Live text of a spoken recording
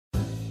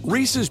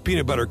Reese's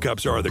peanut butter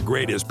cups are the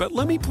greatest, but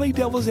let me play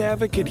devil's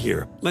advocate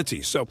here. Let's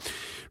see. So,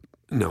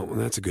 no,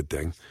 that's a good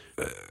thing.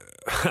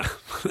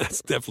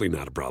 That's definitely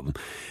not a problem.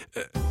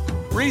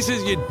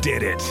 Reese's, you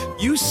did it.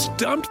 You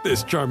stumped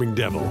this charming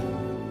devil.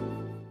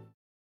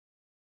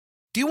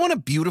 Do you want a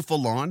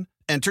beautiful lawn?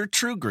 Enter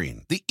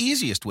TruGreen, the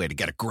easiest way to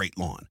get a great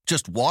lawn.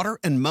 Just water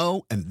and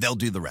mow, and they'll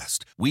do the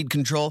rest. Weed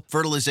control,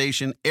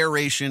 fertilization,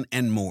 aeration,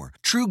 and more.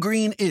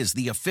 TruGreen is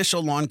the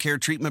official lawn care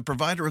treatment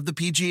provider of the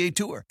PGA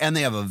Tour, and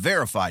they have a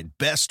verified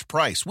best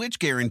price, which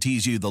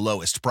guarantees you the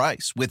lowest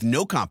price with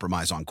no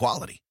compromise on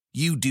quality.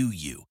 You do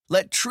you.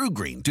 Let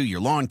TruGreen do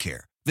your lawn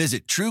care.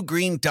 Visit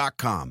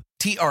TruGreen.com,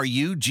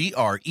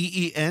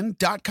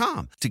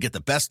 TruGreen.com, to get the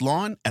best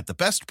lawn at the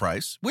best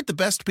price with the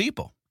best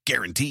people.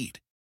 Guaranteed.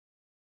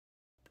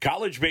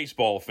 College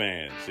baseball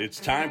fans, it's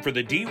time for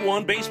the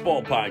D1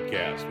 Baseball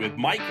Podcast with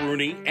Mike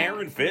Rooney,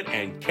 Aaron Fitt,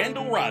 and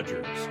Kendall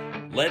Rogers.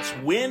 Let's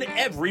win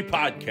every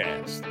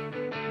podcast.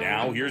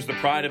 Now, here's the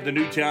pride of the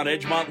Newtown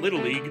Edgemont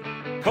Little League,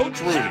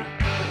 Coach Rooney.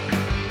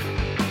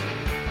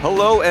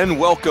 Hello and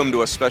welcome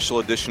to a special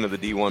edition of the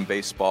D1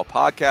 Baseball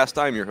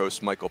Podcast. I'm your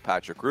host, Michael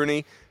Patrick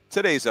Rooney.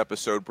 Today's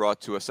episode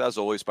brought to us, as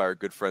always, by our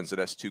good friends at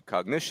S2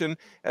 Cognition.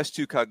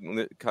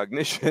 S2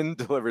 Cognition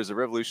delivers a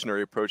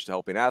revolutionary approach to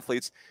helping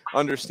athletes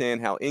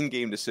understand how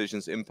in-game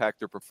decisions impact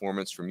their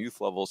performance from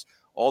youth levels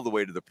all the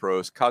way to the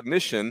pros.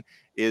 Cognition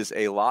is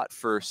a lot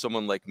for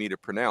someone like me to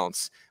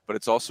pronounce, but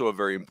it's also a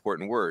very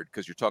important word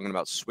because you're talking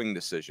about swing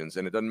decisions.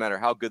 And it doesn't matter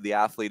how good the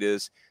athlete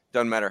is,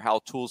 doesn't matter how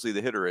toolsy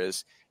the hitter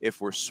is.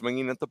 If we're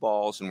swinging at the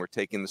balls and we're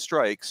taking the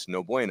strikes,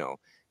 no bueno.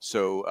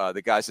 So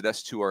the guys at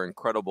S2 are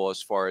incredible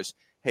as far as,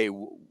 hey,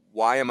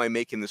 why am I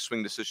making the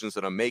swing decisions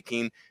that I'm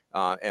making?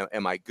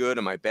 Am I good?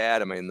 Am I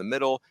bad? Am I in the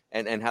middle?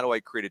 And how do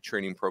I create a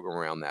training program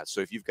around that?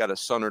 So if you've got a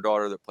son or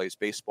daughter that plays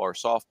baseball or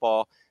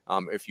softball,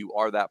 if you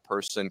are that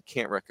person,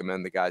 can't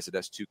recommend the guys at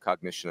S2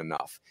 Cognition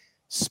enough.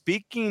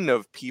 Speaking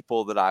of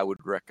people that I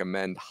would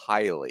recommend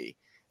highly,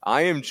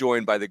 I am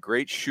joined by the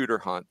great shooter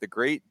hunt, the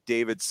great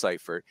David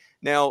Seifert.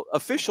 Now,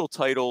 official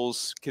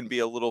titles can be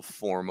a little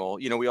formal.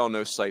 You know, we all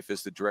know Seif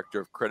is the director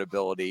of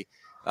credibility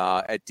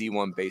at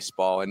D1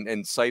 Baseball, and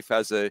Seif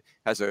has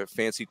a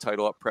fancy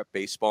title at Prep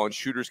Baseball, and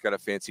Shooter's got a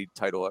fancy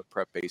title at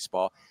Prep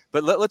Baseball.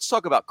 But let's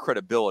talk about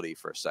credibility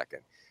for a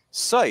second.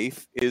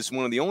 Seif is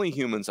one of the only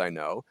humans I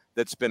know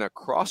that's been a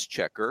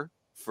cross-checker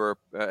for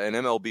an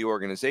MLB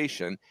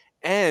organization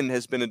and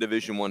has been a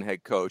Division I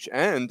head coach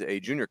and a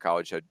junior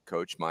college head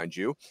coach, mind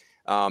you,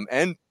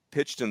 and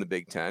pitched in the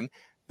Big Ten.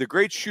 The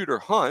great Shooter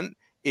Hunt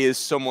is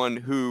someone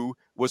who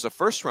was a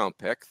first-round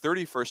pick,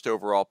 31st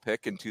overall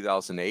pick in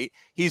 2008.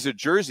 He's a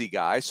Jersey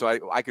guy, so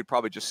I could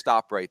probably just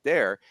stop right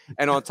there.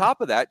 And on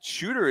top of that,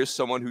 Shooter is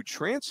someone who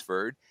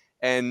transferred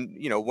and,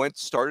 you know,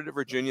 started at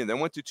Virginia, then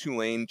went to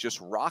Tulane, just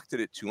rocked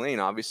it at Tulane.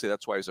 Obviously,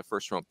 that's why he was a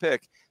first-round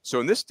pick. So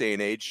in this day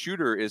and age,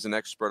 Shooter is an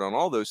expert on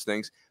all those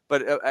things.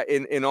 But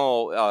in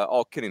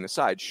all kidding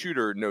aside,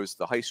 Shooter knows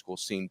the high school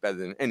scene better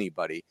than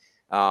anybody.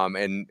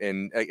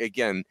 And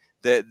again,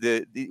 we're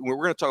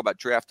going to talk about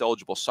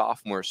draft-eligible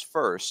sophomores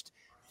first.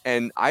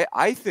 And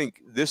I think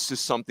this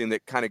is something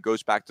that kind of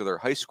goes back to their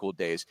high school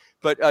days.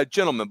 But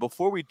gentlemen,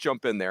 before we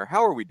jump in there,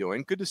 how are we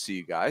doing? Good to see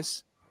you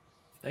guys.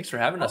 Thanks for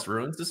having us,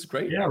 Runes. This is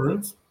great. Yeah,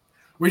 Runes.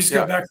 We just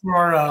got back from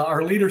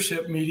our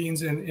leadership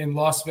meetings in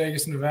Las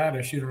Vegas,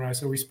 Nevada, Shooter and I.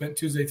 So we spent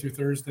Tuesday through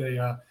Thursday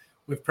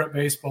with Prep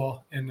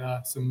Baseball and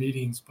some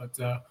meetings. But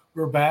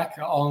we're back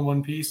all in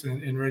one piece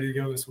and ready to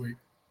go this week.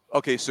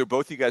 Okay, so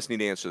both you guys need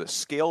to answer this.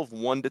 Scale of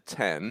 1 to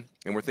 10,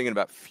 and we're thinking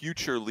about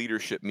future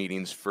leadership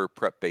meetings for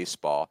Prep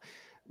Baseball.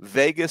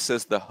 Vegas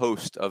as the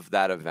host of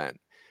that event.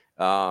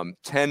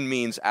 10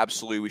 means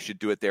absolutely we should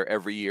do it there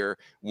every year.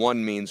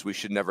 1 means we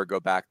should never go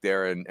back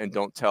there and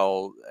don't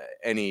tell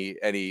any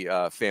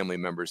family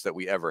members that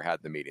we ever had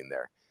the meeting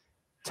there.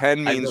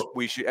 10 means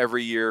we should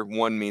every year.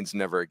 1 means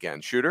never again.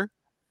 Shooter?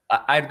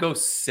 I'd go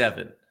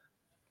 7.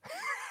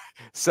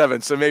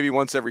 7, so maybe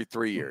once every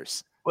 3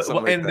 years.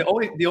 Well, and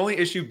the only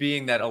issue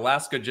being that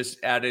Alaska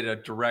just added a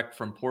direct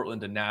from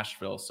Portland to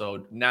Nashville,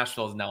 so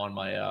Nashville is now on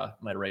my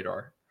my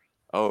radar.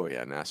 Oh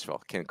yeah,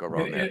 Nashville, can't go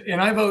wrong there. And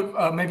I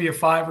vote maybe a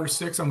 5 or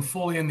 6. I'm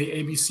fully in the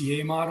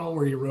ABCA model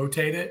where you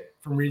rotate it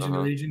from region to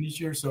region each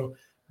year, so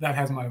that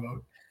has my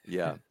vote.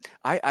 Yeah,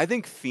 I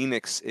think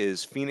Phoenix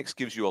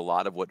gives you a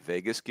lot of what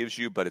Vegas gives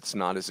you, but it's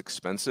not as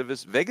expensive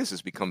as Vegas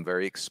has become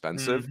very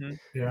expensive. Mm-hmm.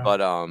 Yeah. But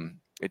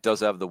it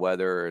does have the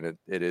weather, and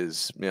it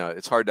is, you know,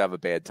 it's hard to have a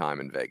bad time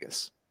in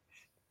Vegas.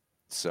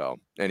 So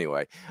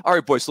anyway, all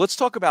right, boys, we want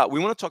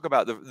to talk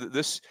about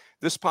this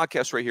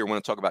podcast right here. We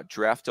want to talk about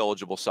draft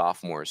eligible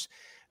sophomores.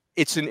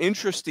 It's an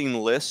interesting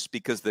list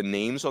because the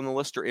names on the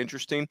list are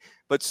interesting.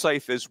 But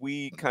Seif, as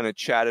we kind of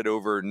chatted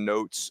over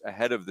notes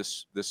ahead of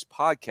this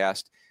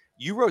podcast,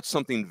 you wrote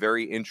something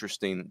very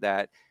interesting,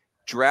 that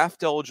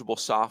draft eligible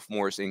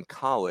sophomores in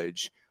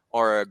college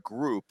are a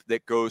group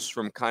that goes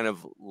from kind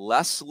of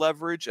less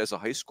leverage as a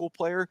high school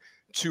player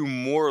to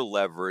more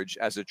leverage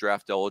as a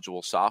draft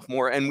eligible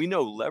sophomore. And we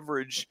know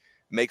leverage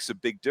makes a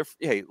big difference.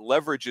 Hey,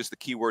 leverage is the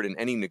key word in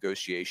any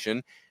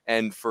negotiation.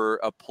 And for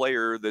a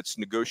player that's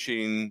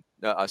negotiating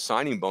a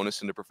signing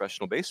bonus into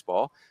professional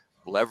baseball,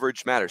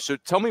 leverage matters. So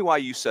tell me why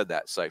you said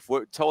that, Saif.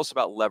 Tell us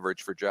about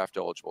leverage for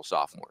draft-eligible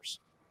sophomores.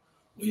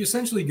 Well, you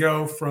essentially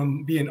go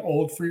from being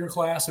old for your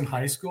class in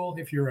high school.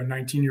 If you're a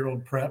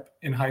 19-year-old prep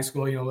in high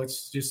school,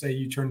 let's just say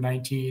you turn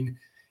 19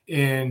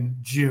 in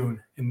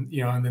June, and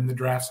then the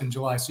draft's in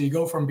July. So you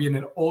go from being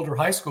an older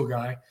high school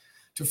guy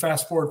to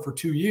fast forward for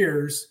 2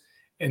 years.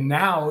 And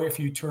now if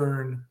you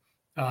turn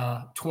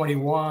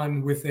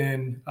 21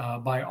 within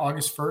by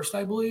August 1st,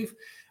 I believe,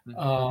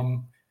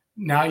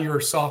 now you're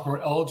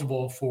sophomore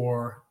eligible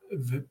for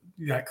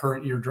that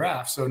current year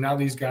draft. So now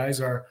these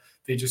guys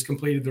they just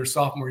completed their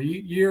sophomore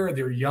year.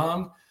 They're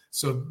young.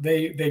 So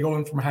they go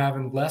in from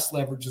having less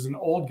leverage as an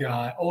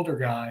older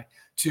guy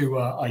to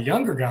a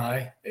younger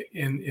guy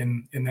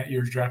in that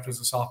year's draft as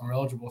a sophomore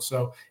eligible.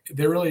 So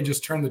they really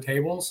just turn the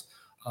tables.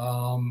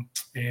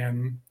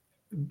 And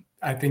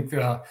I think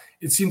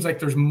it seems like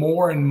there's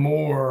more and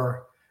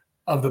more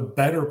of the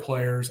better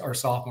players are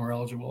sophomore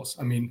eligibles.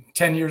 I mean,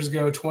 10 years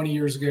ago, 20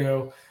 years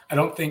ago, I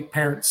don't think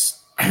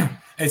parents –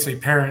 I say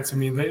parents. I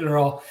mean, they're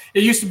all –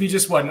 it used to be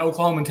just in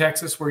Oklahoma and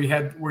Texas where you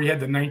had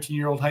the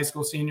 19-year-old high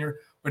school senior,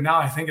 but now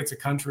I think it's a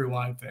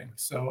countrywide thing.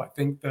 So I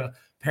think the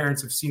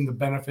parents have seen the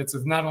benefits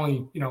of not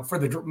only, for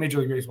the Major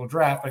League Baseball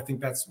draft, I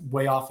think that's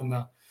way off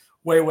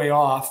way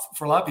off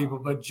for a lot of people,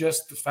 but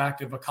just the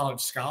fact of a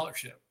college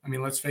scholarship. I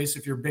mean, let's face it,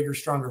 if you're bigger,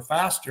 stronger,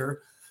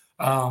 faster,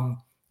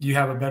 you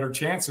have a better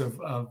chance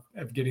of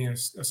getting a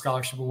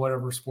scholarship in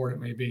whatever sport it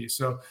may be.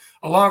 So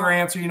a longer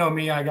answer,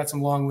 me, I got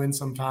some long wins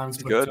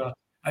sometimes, but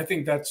I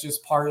think that's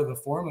just part of the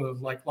formula.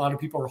 Like a lot of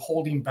people are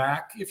holding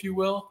back, if you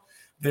will,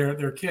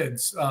 their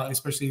kids,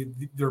 especially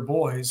their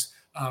boys,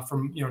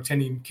 from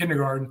attending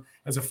kindergarten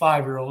as a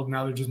 5-year-old.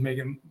 Now they're just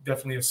making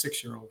definitely a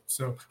 6-year-old.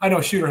 So I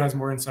know Shooter has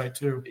more insight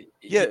too.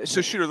 Yeah.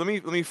 So Shooter, let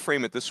me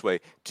frame it this way.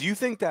 Do you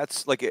think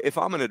that's like, if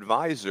I'm an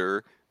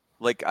advisor,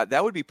 like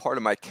that would be part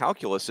of my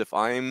calculus. If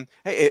I'm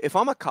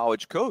a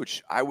college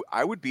coach,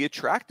 I would be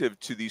attractive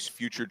to these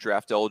future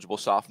draft eligible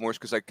sophomores,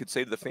 because I could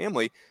say to the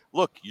family,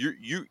 look,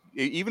 you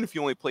even if you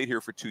only played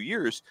here for 2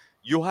 years,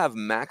 you'll have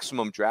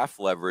maximum draft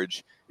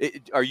leverage.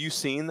 Are you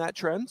seeing that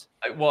trend?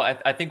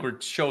 I think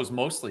it shows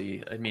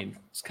mostly. I mean,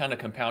 it's kind of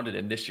compounded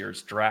in this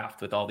year's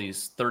draft with all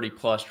these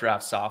 30-plus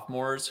draft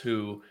sophomores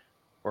who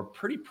are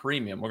pretty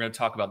premium. We're going to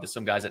talk about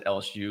some guys at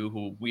LSU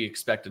who we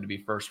expected to be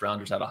first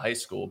rounders out of high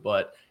school,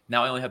 but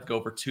now I only have to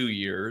go for 2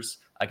 years.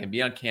 I can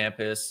be on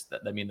campus.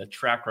 I mean, the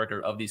track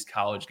record of these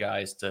college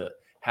guys to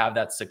have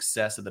that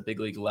success at the big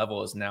league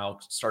level is now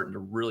starting to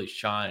really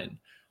shine.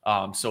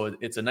 So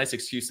it's a nice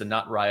excuse to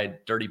not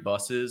ride dirty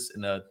buses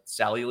in the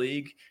Sally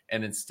League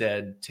and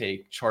instead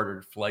take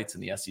chartered flights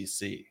in the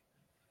SEC.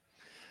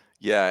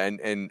 Yeah,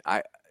 and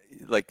I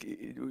like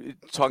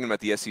talking about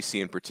the SEC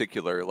in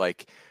particular,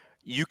 like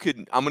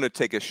I'm going to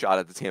take a shot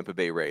at the Tampa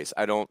Bay Rays.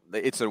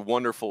 It's a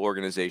wonderful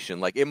organization.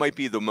 Like, it might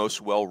be the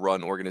most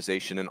well-run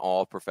organization in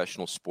all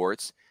professional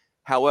sports.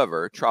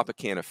 However,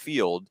 Tropicana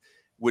Field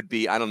would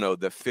be, I don't know,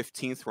 the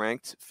 15th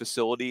ranked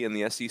facility in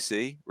the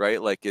SEC,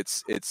 right? Like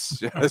it's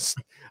just,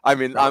 I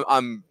mean,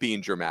 I'm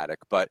being dramatic,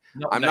 but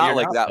I'm not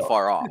like that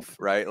far off,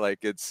 right?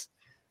 Like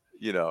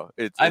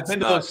I've been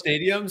to those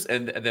stadiums,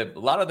 and a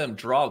lot of them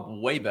draw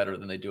way better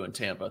than they do in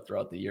Tampa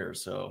throughout the year.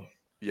 So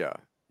yeah,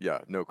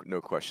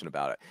 no question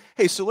about it.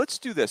 Hey, so let's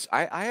do this.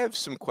 I have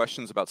some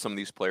questions about some of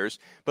these players,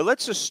 but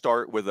let's just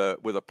start with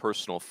a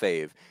personal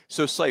fave.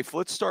 So Saif,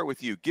 let's start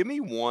with you. Give me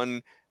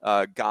one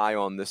guy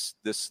on this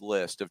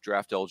list of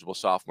draft eligible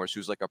sophomores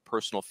who's like a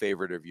personal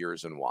favorite of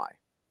yours, and why.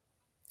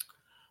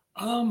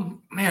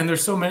 Man,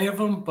 there's so many of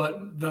them,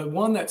 but the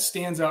one that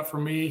stands out for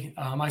me,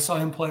 I saw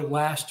him play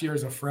last year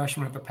as a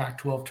freshman at the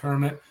Pac-12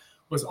 tournament,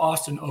 was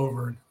Austin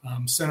Overn,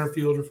 center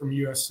fielder from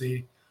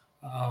USC.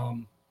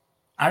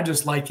 I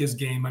just like his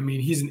game. I mean,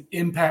 he's an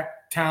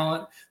impact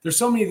talent. There's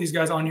so many of these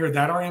guys on here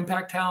that are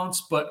impact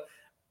talents, but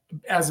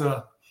as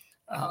a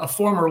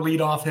former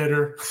leadoff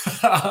hitter,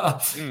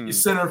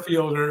 center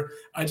fielder,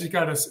 I just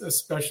got a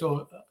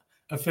special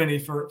affinity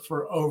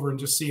for Over and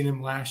just seeing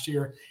him last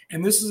year.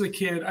 And this is a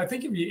kid, I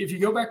think if you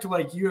go back to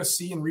like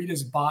USC and read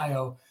his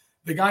bio,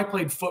 the guy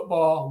played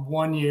football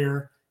 1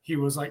 year. He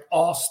was like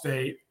all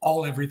state,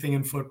 all everything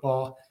in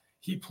football.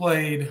 He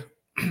played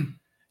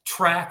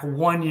track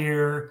 1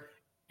 year,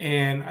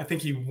 and I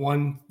think he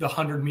won the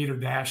 100-meter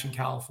dash in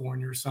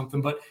California or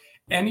something. But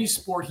any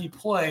sport he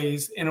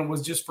plays, and it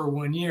was just for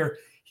 1 year,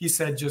 he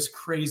said just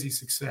crazy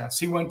success.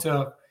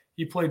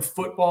 He played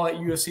football at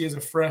USC as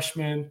a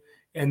freshman,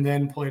 and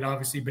then played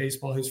obviously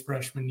baseball his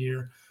freshman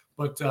year.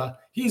 But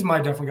he's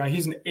my definite guy.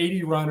 He's an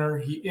 80 runner.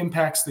 He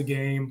impacts the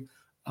game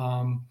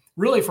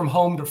really from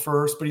home to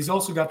first, but he's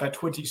also got that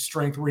twitchy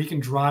strength where he can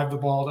drive the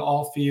ball to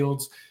all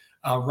fields.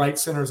 Right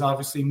center is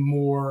obviously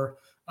more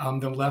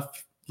than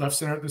left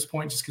center at this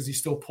point, just because he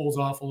still pulls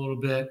off a little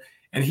bit.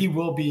 And he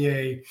will be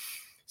a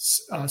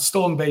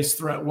stolen base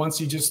threat once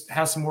he just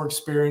has some more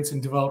experience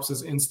and develops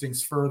his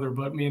instincts further.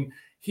 But I mean,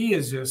 he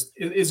is just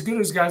as good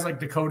as guys like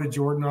Dakota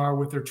Jordan are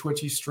with their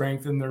twitchy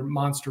strength and their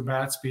monster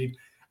bat speed.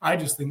 I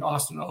just think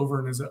Austin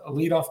Overn is a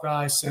leadoff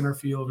guy, center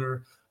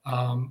fielder.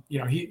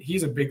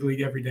 He's a big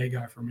league everyday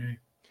guy for me.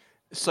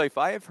 Saif,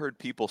 I have heard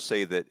people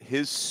say that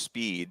his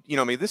speed,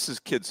 this is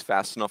kid's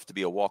fast enough to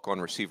be a walk-on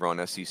receiver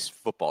on SE's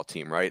football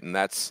team, right? And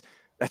that's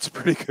a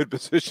pretty good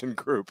position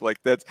group. Like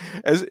that's,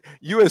 as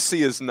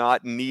USC is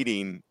not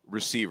needing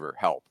receiver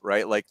help,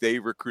 right? Like they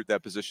recruit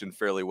that position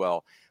fairly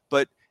well.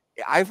 But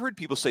I've heard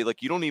people say,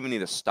 like, you don't even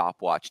need a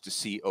stopwatch to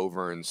see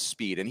Overn's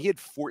speed. And he had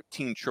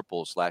 14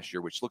 triples last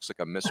year, which looks like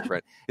a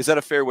misprint. Is that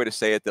a fair way to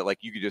say it? That like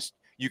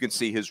you can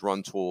see his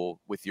run tool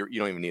you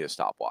don't even need a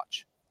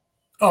stopwatch.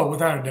 Oh,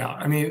 without a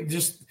doubt. I mean,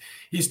 just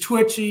he's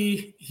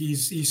twitchy.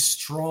 He's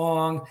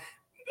strong.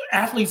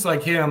 Athletes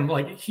like him,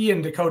 like he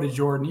and Dakota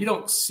Jordan, you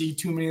don't see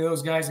too many of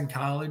those guys in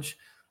college.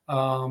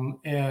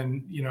 Those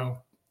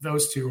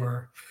two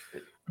are.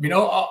 I mean,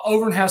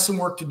 Overn has some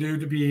work to do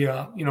to be,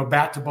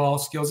 bat to ball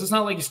skills. It's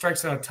not like he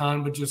strikes out a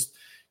ton, but just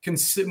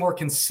more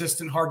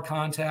consistent hard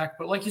contact.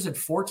 But like you said,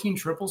 14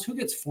 triples. Who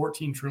gets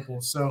 14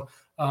 triples? So,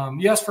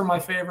 yes, for my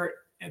favorite,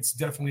 it's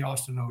definitely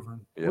Austin Overn.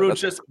 Yeah,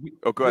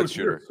 go ahead,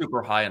 Shooter.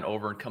 Super high on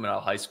Overn coming out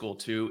of high school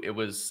too. It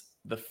was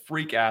the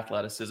freak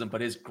athleticism, but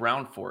his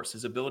ground force,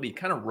 his ability,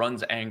 kind of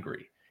runs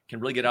angry,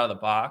 can really get out of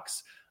the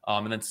box.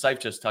 And then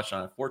Saif just touched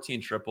on it. 14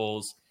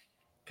 triples.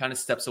 Kind of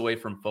steps away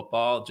from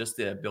football, just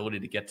the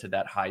ability to get to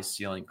that high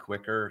ceiling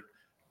quicker.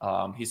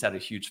 He's had a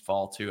huge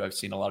fall too. I've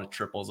seen a lot of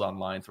triples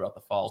online throughout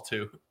the fall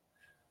too.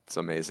 It's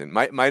amazing.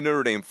 My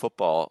Notre Dame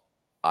football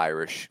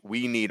Irish,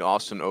 we need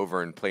Austin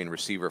Overn playing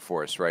receiver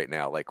for us right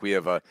now. Like we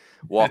have a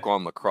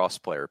walk-on lacrosse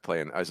player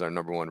playing as our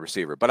number one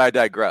receiver. But I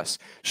digress.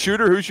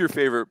 Shooter, who's your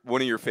favorite?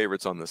 One of your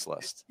favorites on this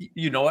list?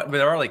 You know what?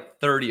 There are like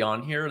 30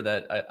 on here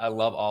that I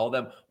love all of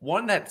them.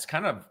 One that's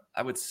kind of,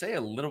 I would say,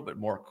 a little bit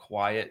more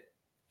quiet,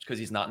 because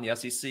he's not in the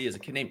SEC, is a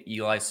kid named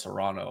Eli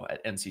Serrano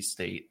at NC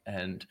State.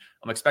 And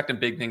I'm expecting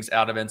big things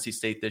out of NC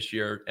State this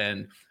year.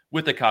 And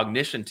with the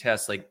cognition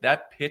test, like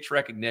that pitch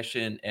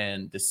recognition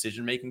and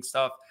decision-making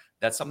stuff,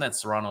 that's something that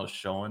Serrano has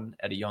shown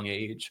at a young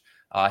age.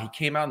 He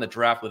came out in the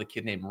draft with a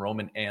kid named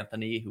Roman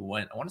Anthony, who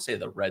went, I want to say,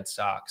 the Red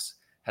Sox,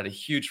 had a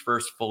huge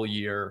first full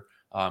year,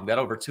 got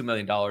over $2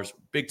 million,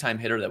 big-time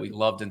hitter that we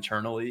loved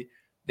internally.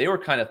 They were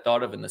kind of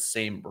thought of in the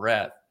same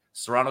breath.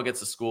 Serrano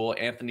gets to school.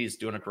 Anthony's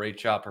doing a great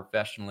job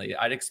professionally.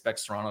 I'd expect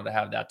Serrano to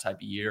have that type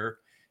of year.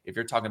 If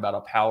you're talking about a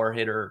power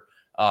hitter,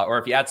 or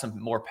if you add some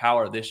more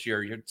power this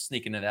year, you're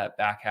sneaking in that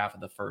back half of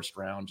the first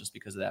round just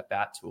because of that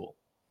bat tool.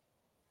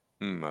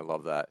 I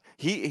love that.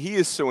 He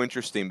is so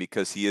interesting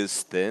because he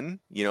is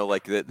thin.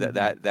 Like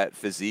that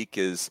physique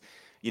is.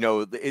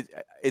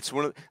 It's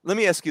one of. Let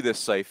me ask you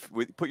this, Saif.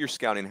 Put your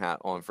scouting hat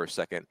on for a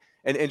second,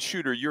 and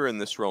Shooter, you're in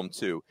this realm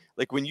too.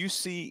 Like when you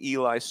see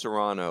Eli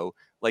Serrano.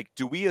 Like,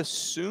 do we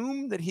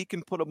assume that he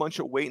can put a bunch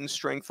of weight and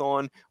strength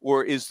on,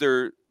 or is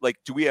there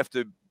do we have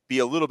to be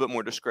a little bit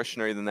more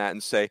discretionary than that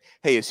and say,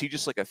 hey, is he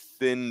just like a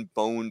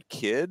thin-boned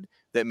kid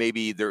that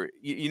maybe do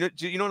you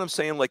know what I'm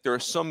saying? Like there are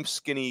some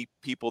skinny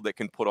people that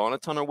can put on a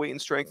ton of weight and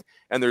strength,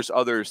 and there's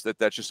others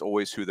that's just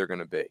always who they're going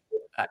to be.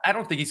 I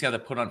don't think he's got to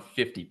put on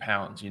 50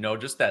 pounds,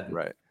 just that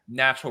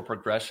natural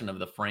progression of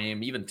the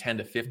frame, even 10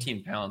 to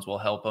 15 pounds will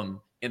help him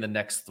in the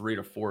next 3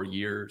 to 4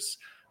 years.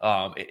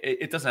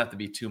 It doesn't have to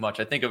be too much.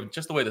 I think of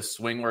just the way the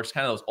swing works,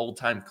 kind of those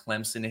old-time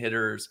Clemson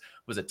hitters.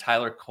 Was it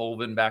Tyler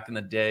Colvin back in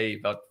the day,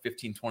 about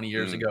 15, 20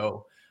 years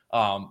ago?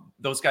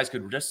 Those guys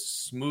could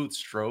just smooth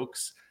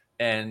strokes.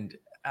 And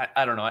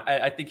I don't know.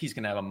 I think he's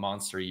going to have a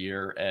monster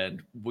year,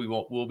 and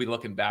we'll be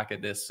looking back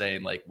at this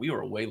saying, like, we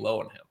were way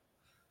low on him.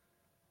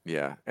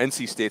 Yeah,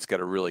 NC State's got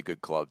a really good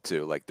club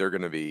too. Like they're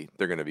going to be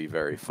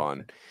very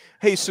fun.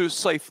 Hey, so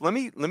Saif,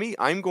 let me.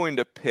 I'm going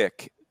to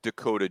pick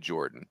Dakota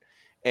Jordan.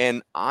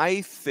 And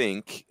I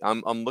think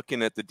I'm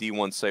looking at the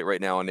D1 site right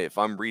now, and if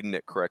I'm reading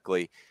it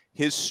correctly,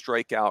 his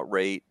strikeout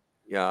rate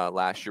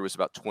last year was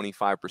about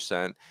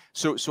 25%.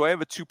 So I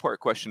have a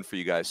two-part question for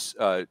you guys.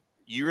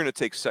 You're going to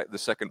take the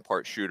second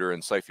part, Shooter,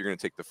 and Saif, you're going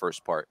to take the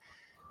first part.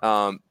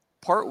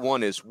 Part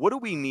one is, what do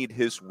we need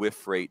his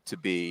whiff rate to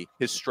be,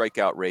 his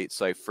strikeout rate,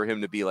 Saif, for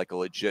him to be like a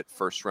legit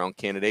first-round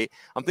candidate?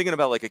 I'm thinking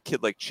about like a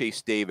kid like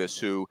Chase Davis,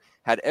 who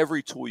had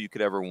every tool you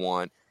could ever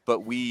want,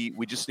 but we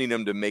just need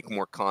him to make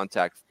more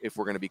contact if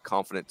we're going to be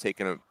confident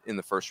taking him in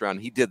the first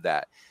round. He did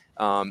that.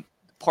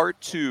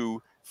 Part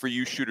two for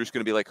you, Shooter, is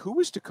going to be like, who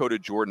was Dakota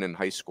Jordan in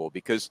high school?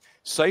 Because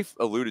Saif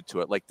alluded to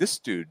it. Like, this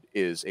dude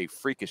is a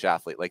freakish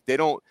athlete. Like, they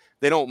don't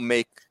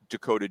make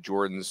Dakota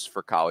Jordans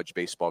for college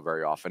baseball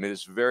very often. It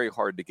is very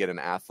hard to get an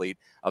athlete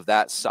of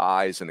that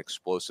size and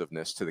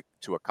explosiveness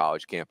to a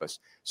college campus.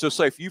 So,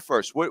 Saif, you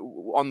first. What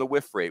on the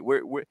whiff rate?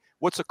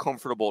 What's a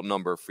comfortable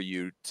number for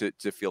you to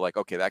feel like,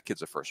 okay, that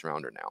kid's a first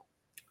rounder now?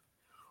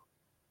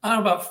 I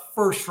don't know about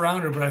first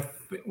rounder, but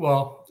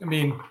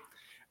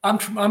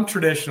I'm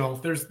traditional.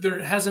 There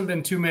hasn't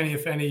been too many,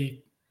 if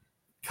any,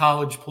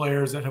 college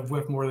players that have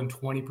whiffed more than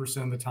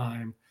 20% of the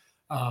time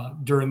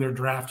during their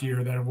draft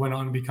year that have went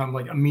on to become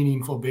like a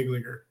meaningful big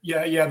leaguer.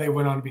 Yeah, they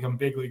went on to become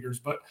big leaguers.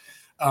 But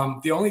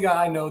the only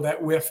guy I know that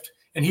whiffed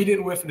And he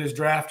didn't whiff in his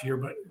draft year,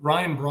 but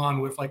Ryan Braun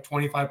whiffed like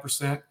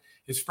 25%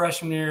 his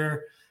freshman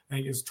year. I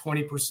think it was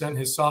 20%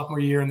 his sophomore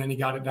year, and then he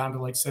got it down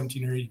to like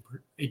 17 or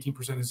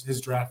 18%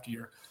 his draft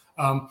year.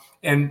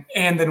 And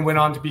then went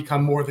on to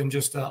become more than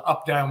just a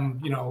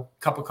up-down,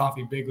 cup of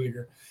coffee big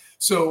leaguer.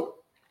 So,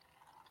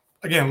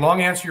 again,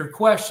 long answer to your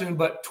question,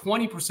 but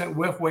 20%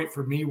 whiff rate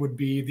for me would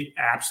be the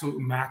absolute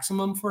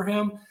maximum for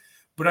him.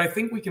 But I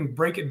think we can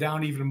break it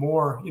down even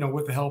more,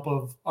 with the help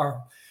of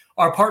our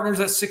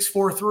partners at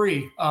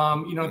 643,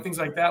 things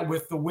like that,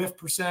 with the whiff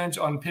percentage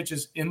on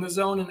pitches in the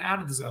zone and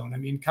out of the zone. I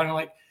mean, kind of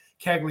like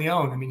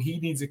Caglione. I mean, he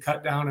needs a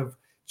cut down of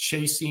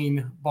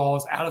chasing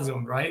balls out of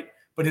zone, right?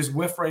 But his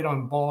whiff rate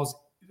on balls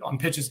on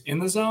pitches in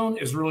the zone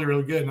is really,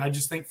 really good. And I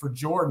just think for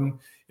Jordan,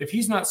 if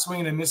he's not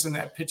swinging and missing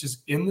that pitches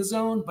in the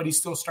zone, but he's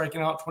still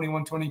striking out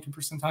 21,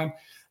 22% time,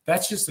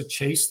 that's just a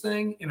chase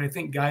thing. And I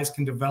think guys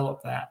can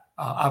develop that,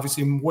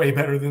 obviously way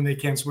better than they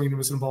can swing and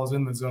missing balls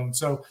in the zone.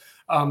 So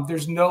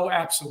there's no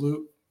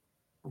absolute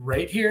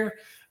rate here.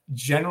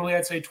 Generally,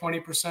 I'd say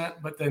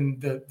 20%, but then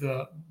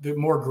the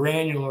more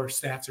granular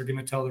stats are going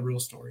to tell the real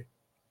story.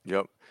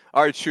 Yep.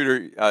 All right,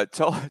 Shooter,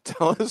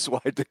 tell us why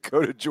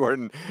Dakota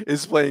Jordan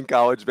is playing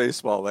college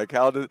baseball. Like,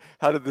 how did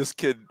this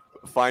kid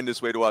find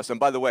his way to us? And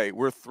by the way,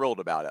 we're thrilled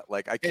about it.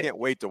 Like, I can't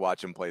wait to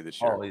watch him play this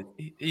year. Oh,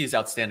 he's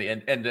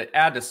outstanding. And to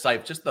add to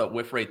Sipe, just the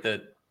whiff rate,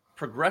 the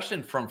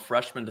progression from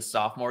freshman to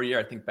sophomore year,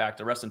 I think back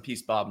to rest in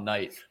peace, Bob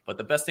Knight. But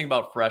the best thing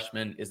about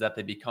freshmen is that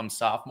they become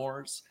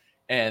sophomores.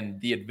 And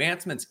the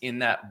advancements in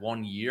that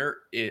 1 year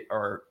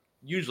are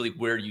usually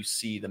where you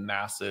see the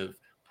massive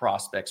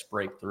prospects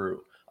break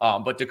through.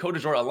 But Dakota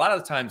Jordan, a lot of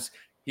the times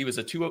he was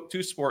a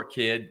two-sport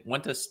kid,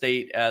 went to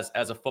state as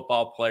a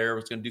football player,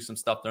 was going to do some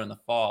stuff there in the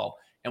fall.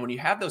 And when you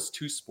have those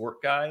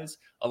two-sport guys,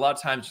 a lot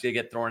of times they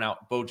get thrown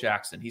out. Bo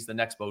Jackson, he's the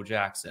next Bo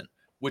Jackson,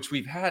 which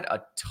we've had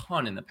a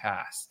ton in the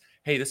past.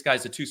 Hey, this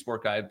guy's a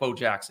two-sport guy, Bo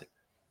Jackson.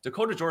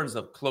 Dakota Jordan's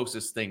the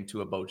closest thing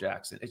to a Bo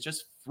Jackson. It's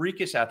just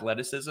freakish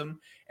athleticism,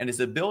 and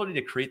his ability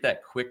to create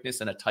that quickness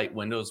in a tight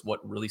window is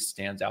what really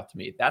stands out to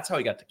me. That's how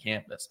he got to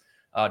campus.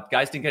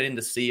 Guys didn't get in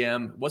to see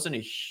him. Wasn't a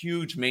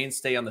huge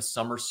mainstay on the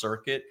summer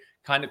circuit,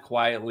 kind of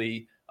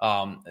quietly,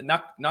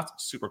 not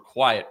super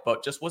quiet,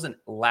 but just wasn't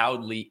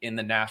loudly in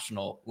the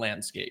national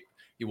landscape.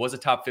 He was a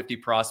top 50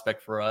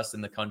 prospect for us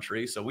in the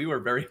country, so we were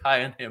very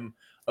high on him,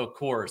 of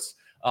course,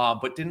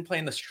 but didn't play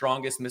in the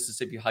strongest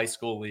Mississippi high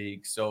school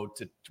league. So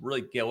to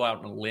really go out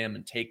on a limb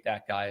and take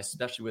that guy,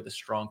 especially with a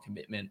strong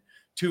commitment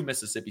to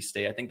Mississippi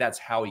State, I think that's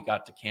how he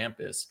got to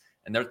campus,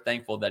 and they're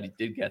thankful that he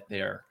did get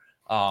there.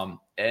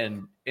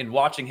 And in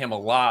watching him a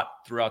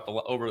lot throughout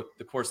over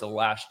the course of the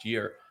last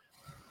year,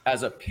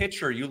 as a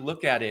pitcher, you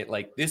look at it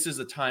like, this is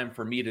a time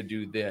for me to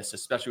do this,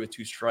 especially with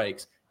two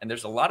strikes. And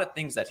there's a lot of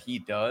things that he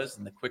does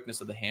and the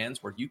quickness of the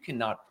hands where you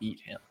cannot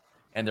beat him.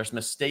 And there's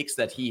mistakes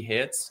that he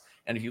hits.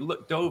 And if you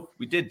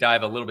we did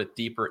dive a little bit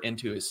deeper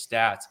into his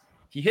stats.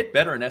 He hit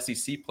better in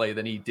SEC play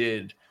than he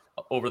did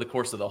over the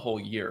course of the whole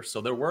year.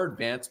 So there were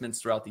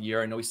advancements throughout the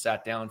year. I know he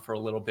sat down for a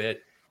little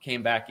bit,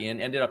 came back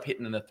in, ended up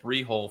hitting in the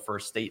 3-hole for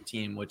a state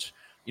team, which,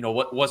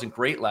 what wasn't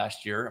great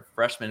last year. A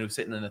freshman who's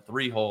hitting in the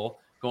 3-hole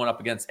going up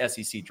against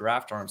SEC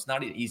draft arms,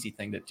 not an easy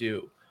thing to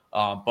do.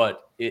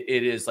 But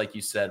it is, like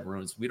you said,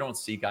 Runes, we don't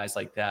see guys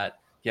like that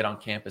get on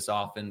campus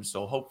often.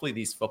 So hopefully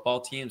these football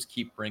teams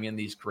keep bringing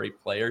these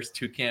great players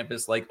to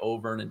campus like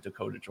Auburn and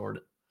Dakota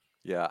Jordan.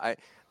 Yeah,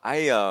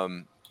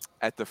 I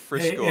at the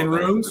Frisco. Hey,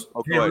 Runes.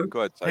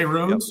 Go ahead. Hey,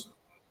 Runes. Yep.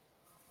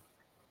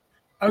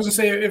 I was going to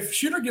say, if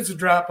Shooter gets to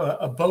drop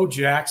a Bo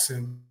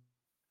Jackson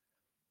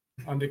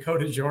on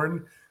Dakota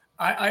Jordan,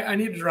 I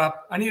need to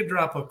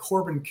drop a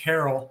Corbin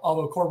Carroll,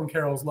 although Corbin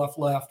Carroll's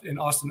left and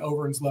Austin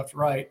Overn's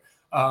left-right.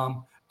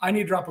 I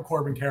need to drop a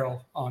Corbin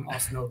Carroll on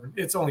Austin Overn.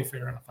 It's only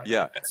fair enough.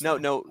 Yeah.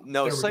 No.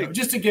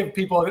 Just to give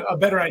people a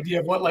better idea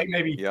of what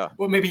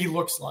maybe he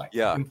looks like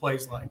and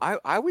plays like.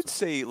 I would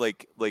say I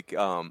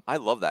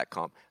love that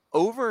comp.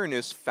 Overn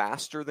is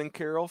faster than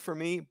Carroll for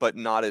me, but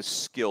not as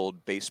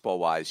skilled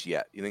baseball-wise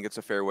yet. You think it's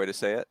a fair way to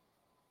say it?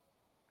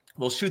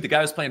 Well, shoot, the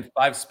guy was playing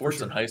 5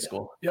 sports in high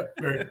school. Yep,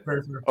 very,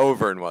 very fair.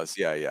 Overn was,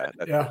 yeah.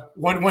 Yeah,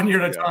 one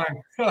year at a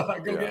time.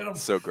 Go get him.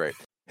 So great.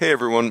 Hey,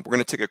 everyone, we're going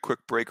to take a quick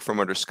break from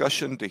our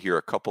discussion to hear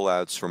a couple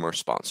ads from our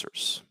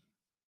sponsors.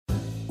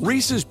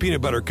 Reese's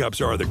Peanut Butter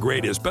Cups are the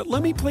greatest, but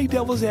let me play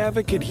devil's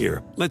advocate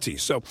here. Let's see.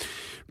 So,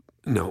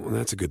 no,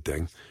 that's a good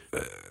thing.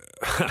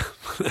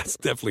 That's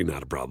definitely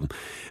not a problem.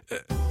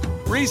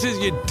 Reese's,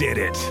 you did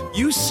it.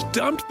 You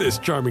stumped this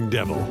charming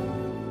devil.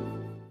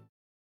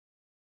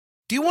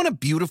 Do you want a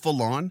beautiful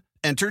lawn?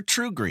 Enter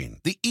True Green,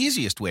 the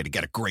easiest way to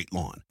get a great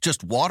lawn.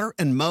 Just water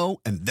and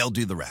mow, and they'll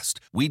do the rest.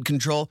 Weed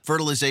control,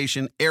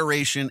 fertilization,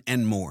 aeration,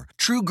 and more.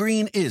 True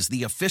Green is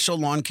the official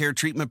lawn care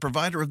treatment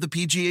provider of the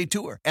PGA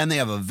Tour, and they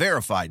have a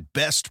verified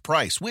best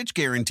price, which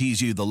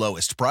guarantees you the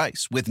lowest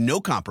price with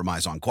no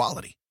compromise on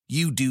quality.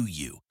 You do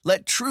you.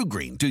 Let True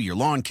Green do your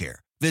lawn care.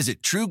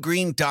 Visit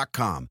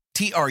truegreen.com,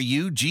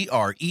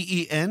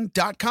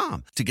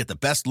 TRUGREEN.com, to get the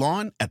best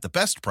lawn at the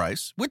best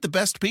price with the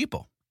best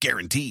people.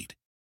 Guaranteed.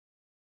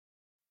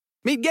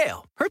 Meet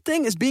Gail. Her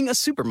thing is being a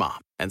supermom,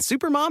 and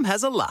supermom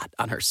has a lot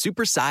on her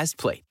supersized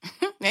plate.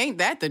 Ain't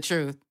that the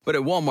truth? But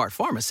at Walmart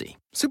Pharmacy,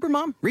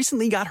 supermom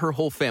recently got her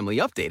whole family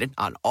updated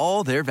on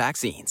all their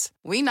vaccines.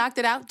 We knocked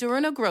it out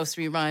during a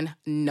grocery run.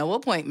 No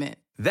appointment.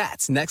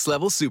 That's next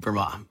level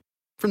supermom.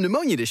 From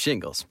pneumonia to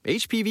shingles,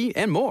 HPV,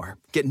 and more,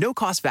 get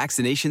no-cost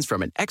vaccinations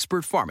from an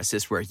expert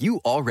pharmacist where you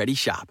already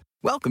shop.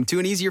 Welcome to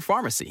an easier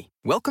pharmacy.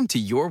 Welcome to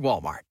your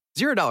Walmart.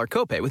 $0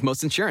 copay with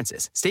most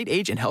insurances. State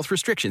age and health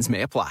restrictions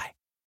may apply.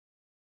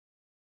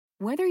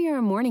 Whether you're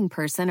a morning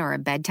person or a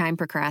bedtime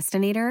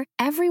procrastinator,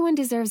 everyone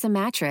deserves a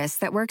mattress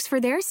that works for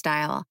their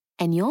style.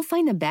 And you'll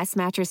find the best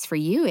mattress for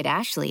you at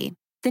Ashley.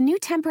 The new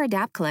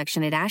Temper-Adapt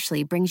collection at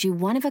Ashley brings you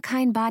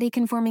one-of-a-kind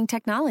body-conforming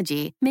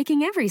technology,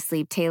 making every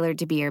sleep tailored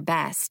to be your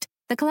best.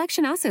 The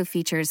collection also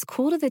features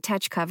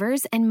cool-to-the-touch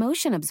covers and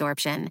motion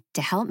absorption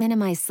to help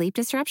minimize sleep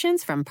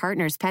disruptions from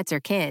partners, pets, or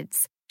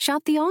kids.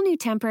 Shop the all-new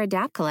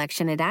Temper-Adapt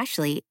collection at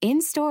Ashley,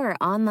 in-store or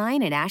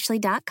online at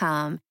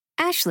ashley.com.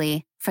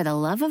 Ashley, for the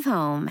love of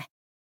home.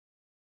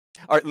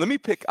 All right, I'm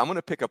going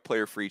to pick a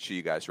player for each of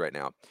you guys right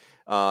now.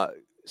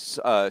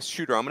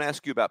 Shooter, I'm going to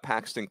ask you about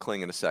Paxton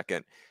Kling in a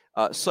second.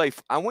 Seif,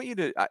 I want you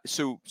to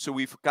so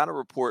we've got a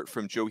report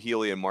from Joe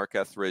Healy and Mark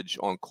Etheridge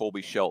on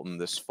Colby Shelton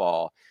this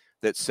fall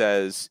that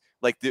says,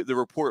 like, the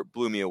report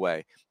blew me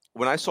away.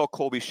 When I saw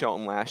Colby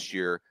Shelton last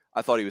year,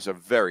 I thought he was a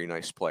very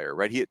nice player,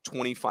 right? He hit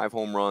 25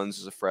 home runs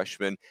as a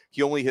freshman.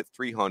 He only hit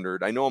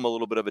 300. I know I'm a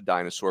little bit of a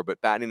dinosaur, but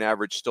batting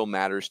average still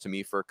matters to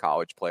me for a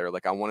college player.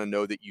 Like, I want to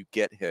know that you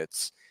get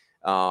hits.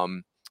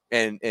 And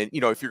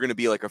you know, if you're going to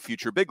be like a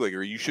future big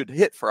leaguer, you should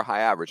hit for a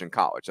high average in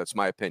college. That's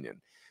my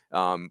opinion.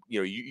 You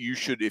know, you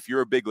should, if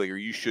you're a big leaguer,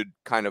 you should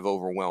kind of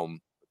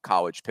overwhelm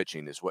college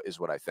pitching is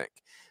what I think.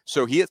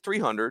 So he hit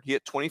 300. He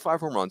hit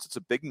 25 home runs. It's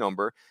a big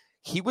number.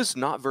 He was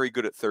not very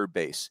good at third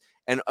base.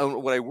 And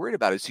what I worried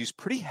about is he's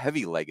pretty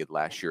heavy-legged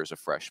last year as a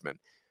freshman.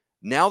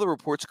 Now the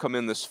reports come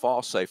in this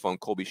fall, Seif, on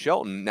Colby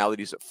Shelton. Now that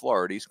he's at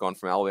Florida, he's gone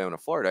from Alabama to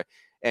Florida,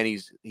 and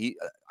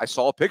I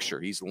saw a picture.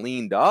 He's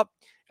leaned up,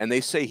 and they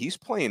say he's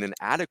playing an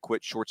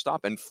adequate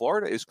shortstop, and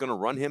Florida is going to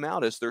run him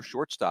out as their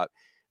shortstop.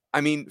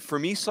 I mean, for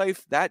me,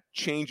 Seif, that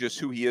changes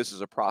who he is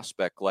as a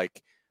prospect,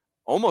 like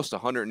almost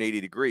 180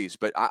 degrees.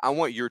 But I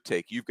want your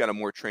take. You've got a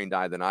more trained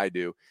eye than I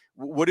do.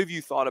 What have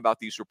you thought about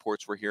these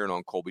reports we're hearing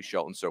on Colby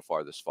Shelton so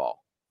far this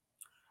fall?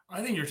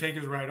 I think your take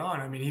is right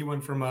on. I mean, he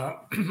went from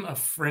a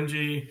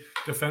fringy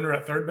defender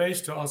at third base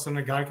to all of a sudden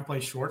a guy who can play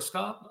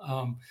shortstop.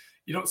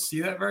 You don't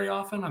see that very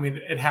often. I mean,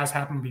 it has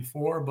happened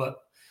before, but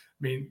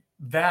I mean,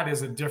 that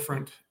is a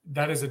different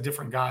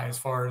guy as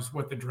far as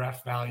what the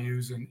draft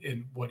values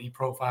and what he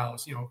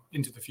profiles, you know,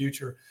 into the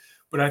future.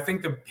 But I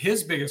think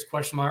his biggest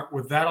question mark,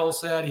 with that all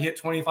said, he hit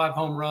 25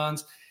 home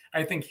runs.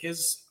 I think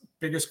his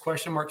biggest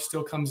question mark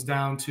still comes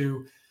down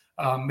to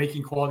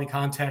making quality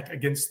contact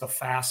against the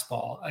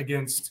fastball,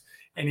 against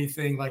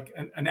anything like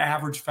an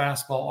average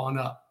fastball on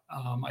up.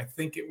 I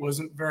think it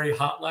wasn't very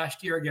hot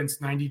last year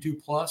against 92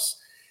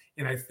 plus.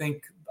 And I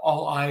think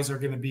all eyes are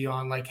going to be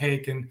on, like, hey,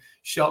 can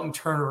Shelton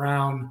turn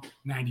around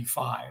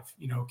 95?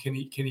 You know, can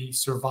he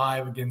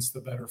survive against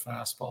the better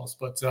fastballs?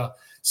 But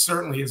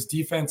certainly his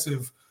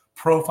defensive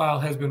profile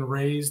has been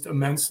raised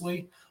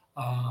immensely.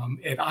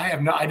 And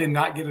I did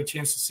not get a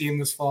chance to see him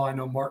this fall. I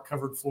know Mark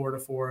covered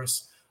Florida for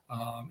us,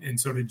 and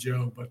so did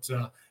Joe, but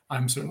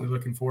I'm certainly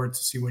looking forward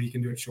to see what he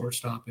can do at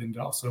shortstop and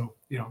also,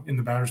 you know, in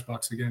the batter's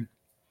box again.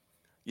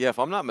 Yeah, if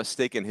I'm not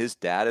mistaken, his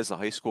dad is a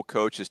high school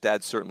coach. His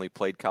dad certainly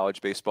played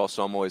college baseball,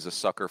 so I'm always a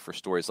sucker for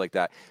stories like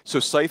that. So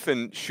Seif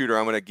and Shooter,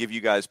 I'm going to give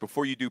you guys,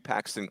 before you do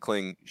Paxton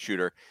Kling,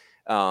 Shooter,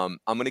 I'm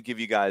going to give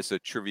you guys a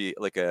trivia,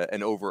 like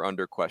an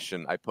over-under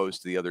question I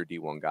posed to the other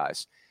D1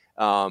 guys.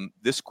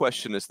 This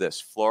question is this.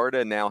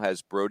 Florida now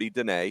has Brody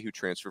Dene, who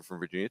transferred from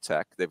Virginia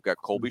Tech. They've got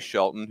Colby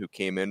Shelton, who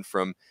came in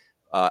from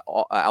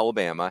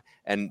Alabama,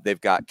 and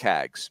they've got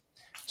Kaggs.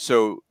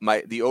 So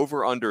the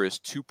over-under is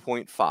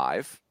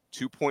 2.5.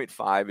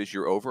 2.5 is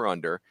your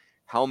over-under.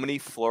 How many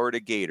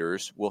Florida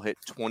Gators will hit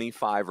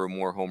 25 or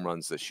more home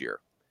runs this year?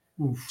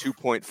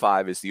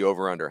 2.5 is the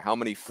over-under. How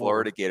many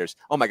Florida Gators?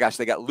 Oh, my gosh,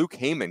 they got Luke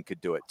Heyman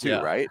could do it too,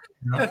 right?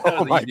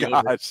 Oh, my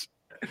gosh.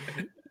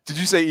 Did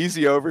you say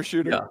easy over,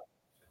 Shooter?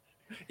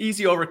 Yeah.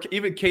 Easy over.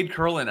 Even Cade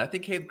Curlin. I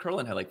think Cade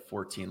Curlin had like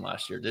 14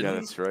 last year, didn't he? Yeah,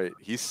 that's right.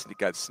 He's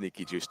got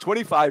sneaky juice.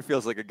 25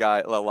 feels like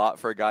a lot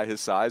for a guy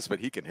his size,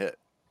 but he can hit.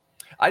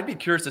 I'd be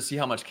curious to see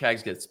how much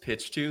Kaggs gets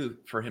pitched to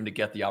for him to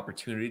get the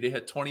opportunity to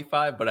hit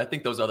 25, but I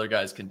think those other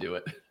guys can do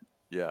it.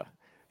 Yeah.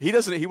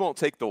 He won't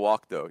take the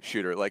walk, though,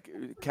 Shooter. Like,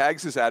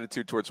 Kaggs'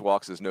 attitude towards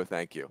walks is no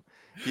thank you.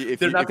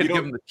 They're not going to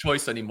give him the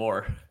choice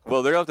anymore.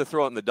 Well, they're going to have to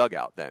throw it in the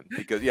dugout then,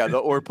 because, yeah,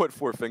 or put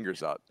four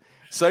fingers up.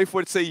 Seif,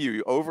 what say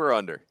you? Over or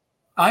under?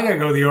 I got to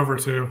go the over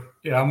too.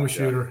 Yeah, I'm with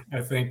Shooter.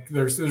 I think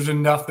there's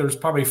enough. There's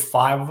probably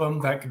 5 of them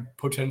that could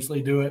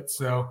potentially do it.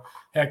 So,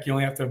 heck, you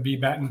only have to be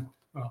batting.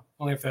 Well,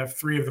 only have to have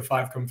 3 of the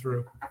 5 come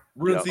through.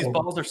 Runes, these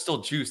balls are still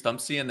juiced. I'm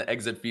seeing the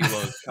exit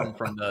velos come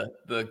from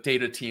the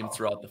data team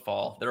throughout the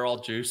fall. They're all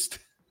juiced.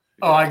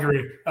 Oh, I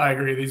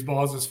agree. These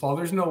balls this fall,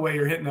 there's no way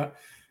you're hitting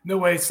no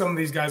way some of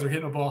these guys are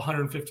hitting a ball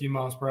 115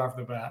 miles per hour off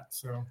the bat.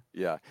 So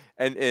yeah,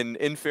 and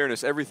in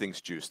fairness, everything's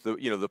juiced.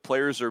 The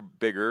players are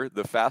bigger,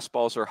 the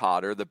fastballs are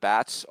hotter, the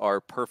bats are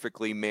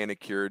perfectly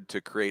manicured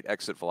to create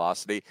exit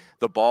velocity.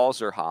 The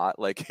balls are hot.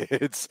 Like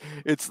it's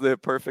the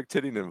perfect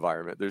hitting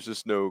environment. There's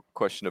just no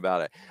question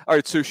about it. All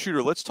right, so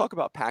Shooter, let's talk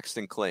about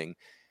Paxton Kling.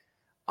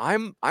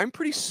 I'm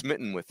pretty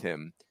smitten with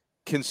him,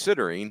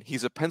 considering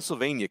he's a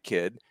Pennsylvania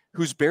kid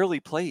who's barely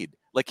played.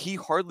 Like, he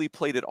hardly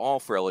played at all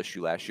for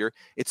LSU last year.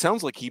 It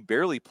sounds like he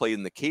barely played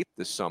in the Cape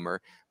this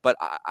summer, but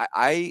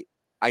I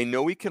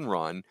know he can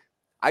run.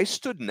 I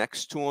stood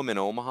next to him in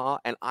Omaha,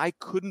 and I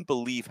couldn't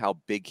believe how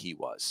big he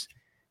was.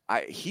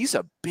 He's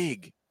a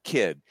big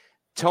kid.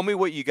 Tell me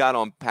what you got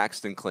on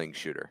Paxton Kling,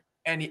 Shooter.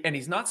 And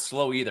he's not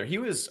slow either. He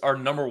was our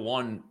number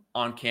one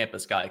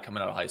on-campus guy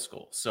coming out of high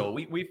school. So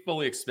we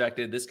fully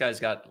expected this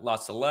guy's got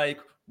lots to like.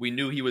 We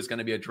knew he was going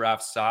to be a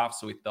draft soft,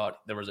 so we thought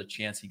there was a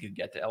chance he could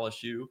get to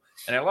LSU.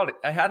 And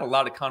I had a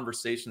lot of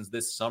conversations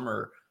this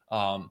summer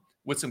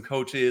with some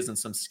coaches and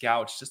some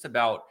scouts just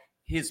about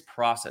his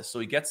process. So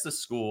he gets to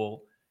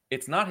school.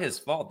 It's not his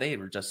fault. They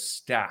were just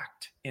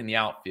stacked in the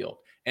outfield.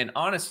 And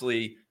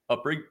honestly, a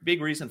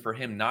big reason for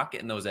him not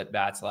getting those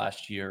at-bats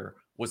last year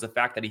was the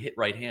fact that he hit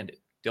right-handed.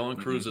 Dylan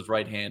Cruz is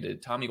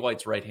right-handed. Tommy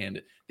White's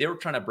right-handed. They were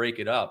trying to break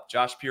it up.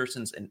 Josh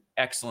Pearson's an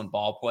excellent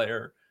ball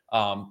player,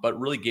 but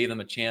really gave them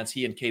a chance,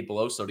 he and Cade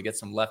Beloso, to get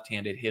some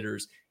left-handed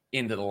hitters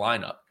into the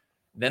lineup.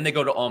 Then they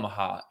go to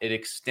Omaha. It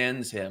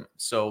extends him.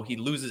 So he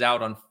loses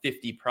out on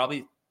 50,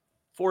 probably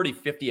 40,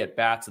 50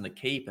 at-bats in the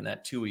Cape in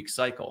that 2-week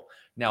cycle.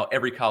 Now,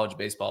 every college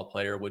baseball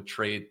player would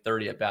trade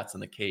 30 at-bats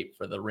in the Cape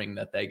for the ring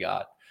that they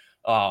got.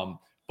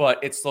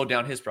 But it slowed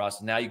down his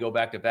process. Now you go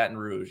back to Baton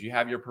Rouge. You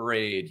have your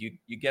parade.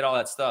 You get all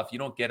that stuff. You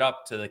don't get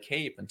up to the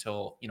Cape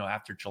until,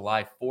 after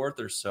July 4th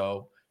or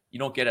so. You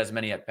don't get as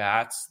many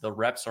at-bats. The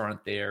reps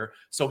aren't there.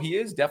 So he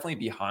is definitely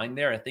behind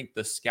there. I think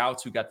the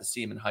scouts who got to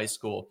see him in high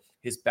school,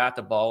 his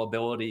bat-to-ball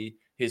ability,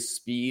 his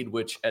speed,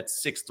 which at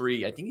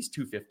 6'3", I think he's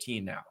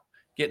 215 now.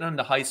 Getting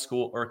into high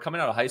school, or coming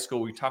out of high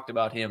school, we talked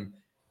about him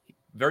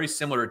very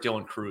similar to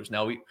Dylan Cruz.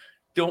 Now, we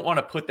don't want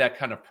to put that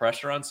kind of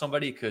pressure on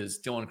somebody because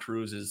Dylan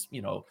Cruz is,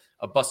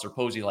 a Buster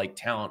Posey-like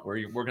talent where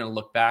we're going to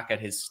look back at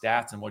his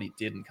stats and what he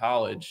did in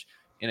college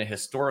in a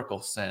historical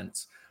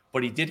sense.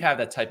 But he did have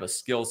that type of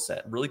skill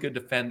set. Really good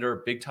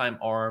defender, big-time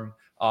arm.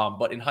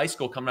 But in high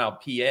school, coming out of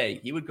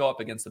PA, he would go up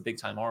against the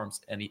big-time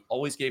arms, and he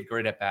always gave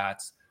great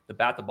at-bats. The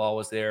bat-to-ball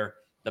was there.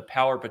 The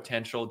power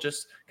potential,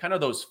 just kind of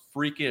those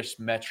freakish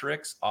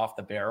metrics off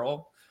the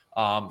barrel.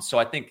 So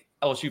I think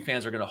LSU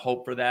fans are going to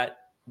hope for that.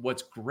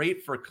 What's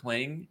great for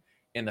Kling,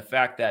 and the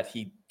fact that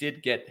he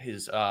did get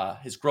his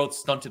growth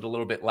stunted a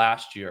little bit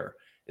last year,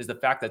 is the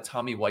fact that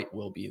Tommy White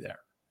will be there.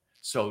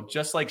 So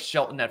just like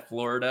Shelton at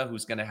Florida,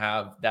 who's going to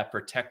have that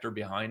protector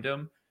behind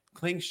him,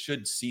 Kling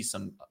should see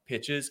some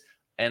pitches.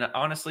 And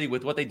honestly,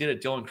 with what they did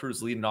at Dylan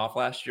Cruz leading off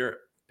last year,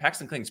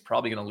 Paxton Kling's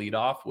probably going to lead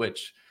off,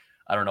 which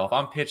I don't know. If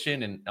I'm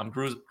pitching and I'm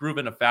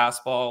grooving a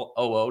fastball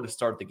 0-0 to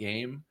start the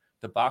game,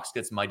 the box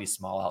gets mighty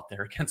small out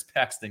there against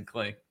Paxton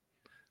Kling.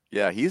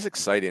 Yeah, he's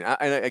exciting.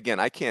 And again,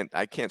 I can't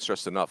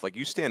stress enough. Like,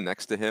 you stand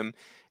next to him,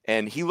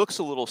 and he looks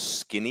a little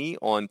skinny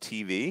on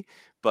TV,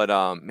 but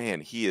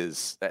man, he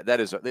is.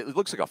 It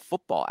looks like a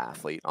football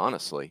athlete,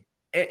 honestly.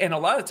 And a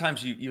lot of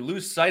times you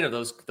lose sight of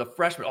the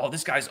freshmen. Oh,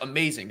 this guy's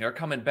amazing. They're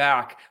coming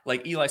back.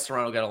 Like Eli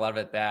Serrano got a lot of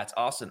at bats.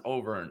 Austin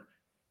Overton.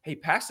 Hey,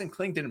 Paxton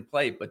Kling didn't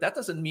play, but that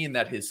doesn't mean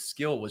that his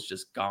skill was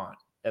just gone,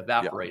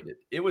 evaporated.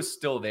 Yeah. It was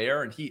still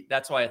there, and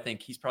that's why I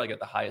think he's probably got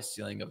the highest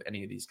ceiling of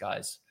any of these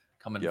guys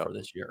coming for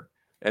this year.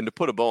 And to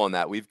put a bow on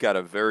that, we've got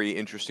a very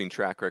interesting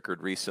track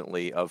record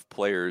recently of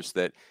players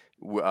that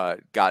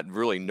got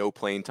really no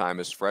playing time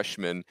as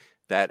freshmen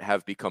that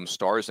have become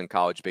stars in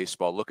college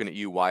baseball. Looking at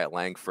you, Wyatt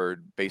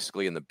Langford,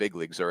 basically in the big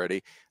leagues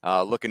already.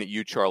 Looking at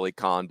you, Charlie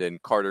Condon,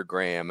 Carter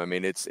Graham. I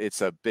mean,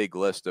 it's a big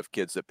list of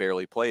kids that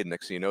barely played.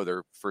 Next thing you know,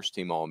 they're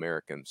first-team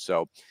All-Americans.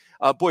 So,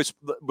 boys,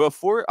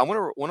 before I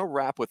want to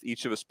wrap with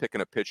each of us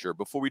picking a pitcher.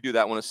 Before we do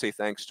that, I want to say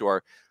thanks to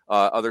our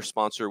other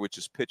sponsor, which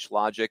is Pitch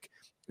Logic.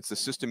 It's a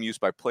system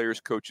used by players,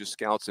 coaches,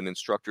 scouts, and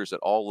instructors at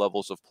all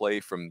levels of play,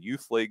 from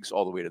youth leagues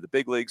all the way to the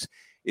big leagues.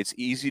 It's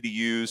easy to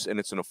use, and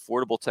it's an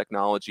affordable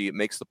technology. It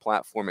makes the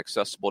platform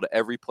accessible to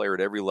every player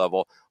at every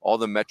level, all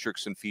the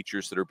metrics and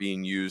features that are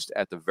being used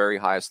at the very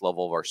highest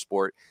level of our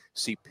sport.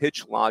 See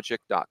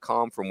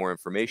pitchlogic.com for more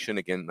information.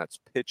 Again, that's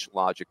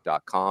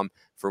pitchlogic.com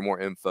for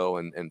more info,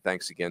 and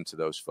thanks again to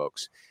those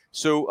folks.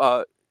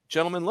 So,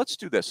 gentlemen, let's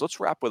do this.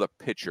 Let's wrap with a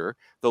pitcher.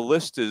 The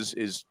list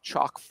is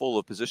chock full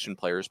of position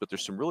players, but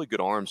there's some really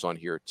good arms on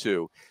here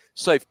too.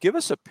 Saif, give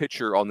us a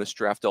pitcher on this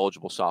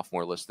draft-eligible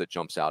sophomore list that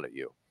jumps out at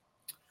you.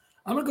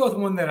 I'm going to go with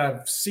one that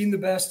I've seen the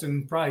best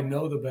and probably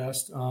know the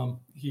best.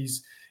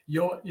 He's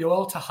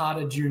Yoel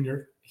Tejada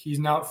Jr. He's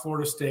now at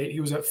Florida State.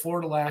 He was at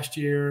Florida last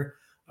year.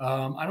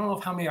 I don't know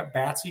how many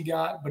at-bats he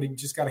got, but he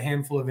just got a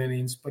handful of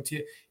innings. But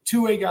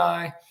two-way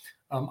guy.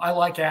 I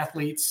like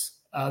athletes.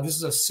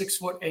 This is a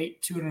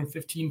 6'8",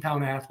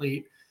 215-pound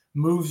athlete.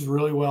 Moves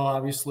really well,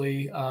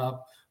 obviously.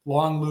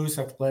 long, loose,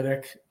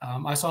 athletic.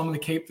 I saw him in the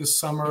Cape this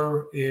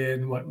summer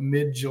in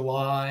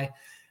mid-July.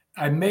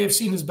 I may have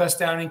seen his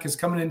best outing because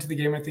coming into the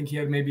game, I think he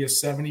had maybe a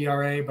 70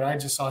 ERA, but I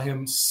just saw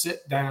him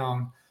sit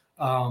down.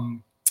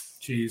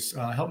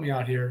 Help me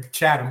out here.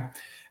 Chatham.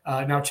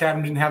 Now,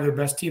 Chatham didn't have their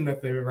best team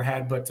that they've ever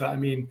had, but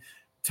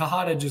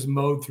Tejada just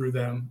mowed through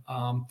them.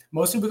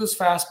 Mostly with his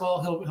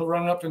fastball. He'll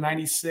run it up to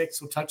 96.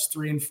 He'll touch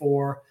 3 and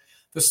 4.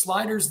 The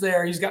slider's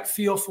there. He's got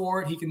feel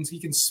for it. He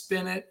can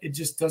spin it. It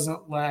just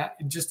doesn't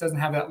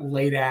have that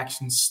late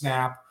action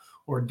snap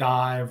or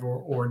dive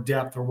or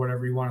depth or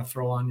whatever you want to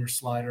throw on your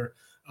slider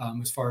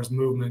as far as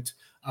movement.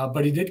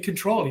 But he did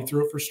control it. He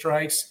threw it for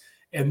strikes.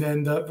 And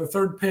then the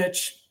third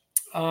pitch,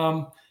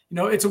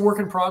 it's a work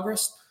in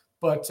progress.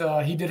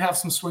 But he did have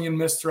some swing and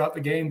miss throughout the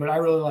game. But I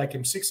really like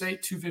him.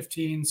 6'8",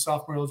 215,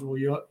 sophomore eligible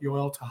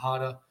Yoel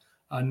Tejada,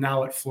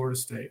 now at Florida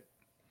State.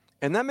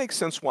 And that makes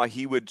sense why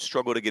he would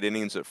struggle to get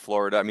innings at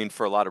Florida. I mean,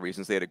 for a lot of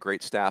reasons, they had a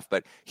great staff,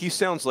 but he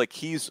sounds like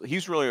he's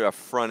really a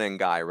front-end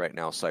guy right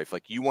now, Seif.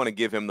 Like, you want to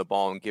give him the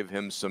ball and give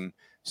him some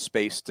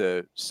space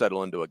to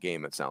settle into a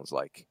game, it sounds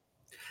like.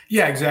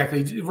 Yeah,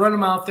 exactly. Run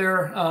him out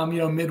there,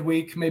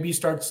 midweek. Maybe he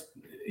starts,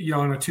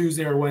 on a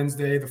Tuesday or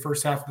Wednesday, the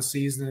first half of the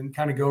season, and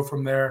kind of go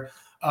from there.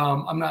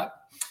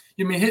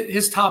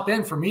 His top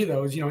end for me,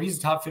 though, is, he's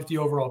a top 50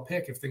 overall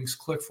pick if things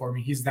click for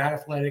me. He's that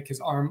athletic.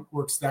 His arm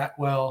works that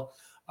well.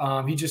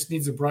 He just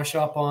needs to brush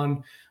up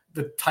on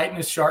the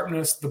tightness,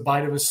 sharpness, the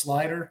bite of his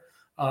slider,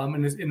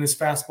 and his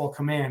fastball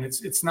command.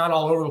 It's not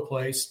all over the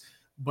place,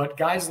 but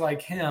guys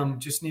like him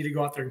just need to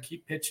go out there and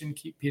keep pitching.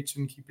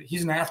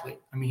 He's an athlete.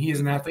 He is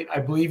an athlete. I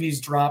believe he's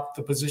dropped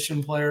the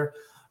position player,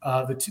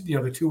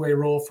 the two-way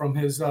role from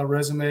his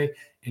resume,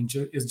 and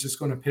is just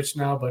going to pitch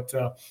now. But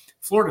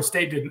Florida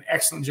State did an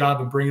excellent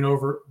job of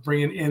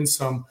bringing in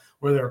some,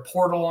 whether they're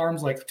portal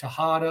arms like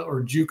Tejada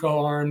or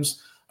JUCO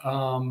arms,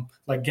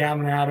 like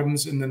Gavin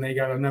Adams, and then they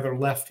got another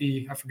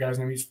lefty. I forgot his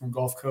name. He's from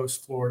Gulf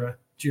Coast, Florida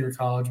Junior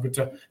College,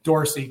 but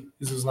Dorsey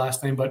is his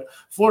last name. But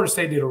Florida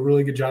State did a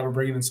really good job of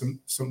bringing in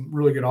some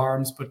really good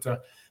arms. But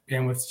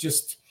with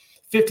just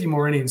 50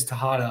 more innings,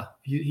 Tejada,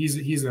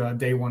 he's a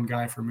day one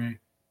guy for me.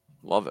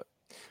 Love it.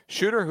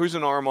 Shooter, who's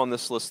an arm on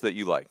this list that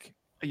you like?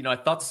 I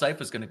thought Seif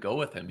was going to go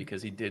with him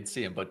because he did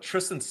see him, but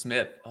Tristan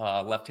Smith,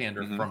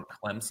 left-hander from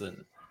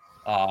Clemson.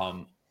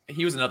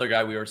 He was another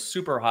guy we were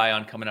super high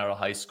on coming out of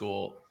high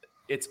school.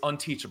 It's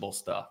unteachable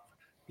stuff.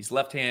 He's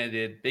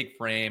left-handed, big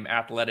frame,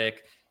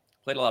 athletic,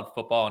 played a lot of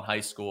football in high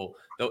school.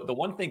 The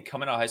one thing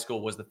coming out of high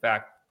school was the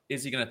fact,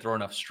 is he going to throw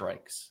enough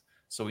strikes?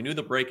 So we knew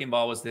the breaking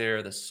ball was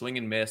there, the swing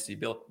and miss, the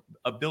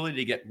ability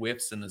to get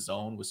whiffs in the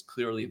zone was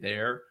clearly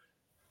there.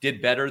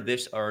 Did better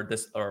this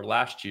or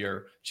last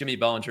year. Jimmy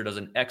Bellinger does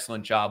an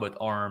excellent job with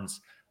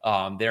arms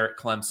there at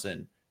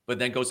Clemson, but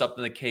then goes up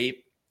in the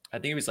Cape. I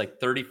think it was like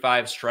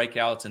 35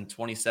 strikeouts in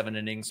 27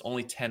 innings,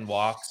 only 10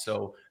 walks.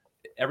 So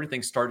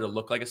everything started to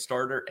look like a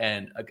starter.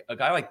 And a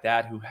guy like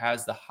that who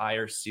has the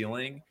higher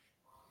ceiling,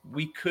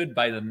 we could,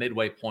 by the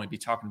midway point, be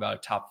talking about a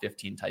top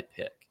 15 type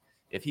pick.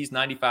 If he's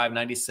 95,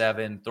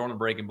 97, throwing a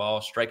breaking ball,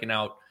 striking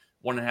out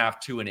 1.5,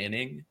 2 an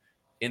inning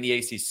in the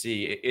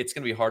ACC, it's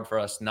going to be hard for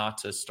us not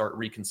to start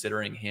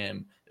reconsidering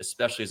him,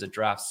 especially as a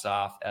draft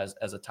soft, as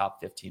a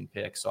top 15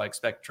 pick. So I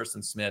expect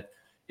Tristan Smith,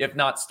 if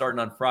not starting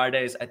on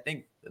Fridays, I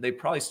think they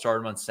probably start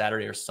him on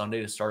Saturday or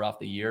Sunday to start off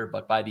the year.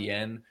 But by the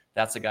end,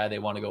 that's a guy they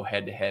want to go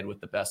head-to-head with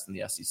the best in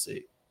the SEC.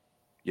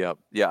 Yeah.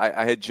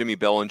 I had Jimmy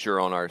Bellinger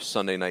on our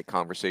Sunday Night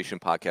Conversation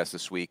podcast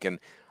this week, and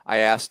I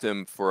asked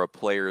him for a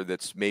player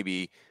that's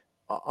maybe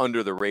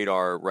under the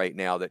radar right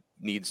now that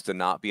needs to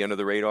not be under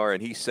the radar.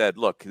 And he said,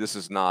 look, this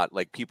is not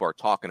like people are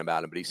talking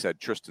about him, but he said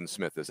Tristan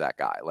Smith is that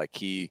guy.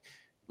 Like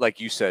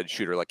you said,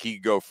 Shooter, like he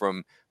could go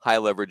from high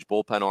leverage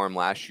bullpen arm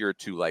last year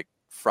to like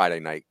Friday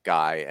night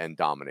guy and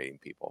dominating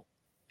people.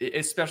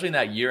 Especially in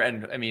that year.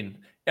 And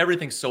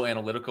everything's so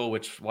analytical,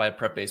 which is why at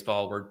Prep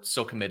Baseball, we're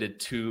so committed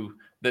to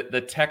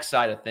the tech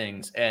side of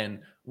things.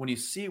 And when you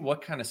see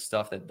what kind of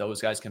stuff that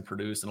those guys can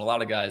produce, and a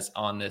lot of guys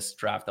on this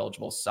draft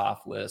eligible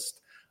soft list,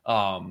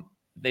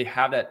 they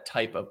have that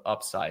type of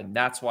upside. And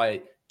that's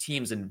why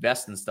teams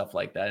invest in stuff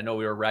like that. I know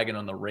we were ragging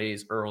on the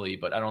Rays early,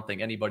 but I don't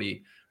think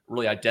anybody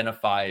really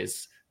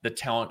identifies the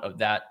talent of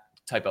that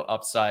type of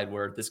upside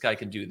where this guy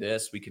can do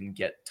this. We can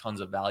get tons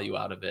of value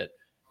out of it.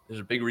 There's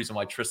a big reason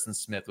why Tristan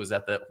Smith was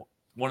at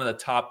one of the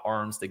top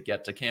arms to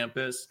get to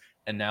campus.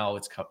 And now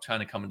it's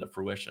trying to come into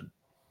fruition.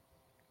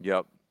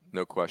 Yep.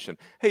 No question.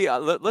 Hey,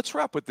 let's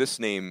wrap with this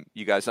name,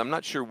 you guys. I'm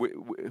not sure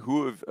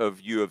who of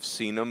you have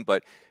seen him,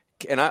 but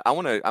I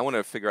want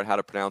to figure out how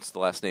to pronounce the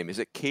last name. Is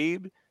it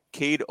Cade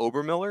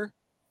Obermiller?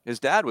 His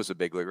dad was a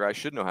big leaguer. I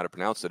should know how to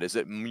pronounce it. Is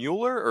it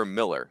Mueller or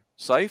Miller?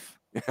 Seif?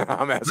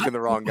 I'm asking the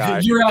wrong guy.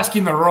 You're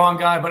asking the wrong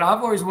guy, but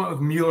I've always went with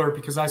Mueller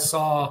because I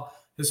saw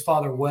his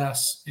father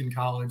Wes in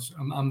college.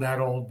 I'm that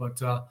old,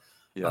 but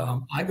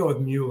I go with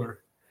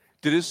Mueller.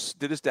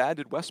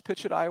 Did Wes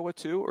pitch at Iowa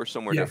too, or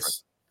somewhere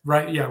different?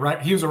 Right. Yeah.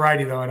 Right. He was a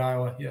righty though at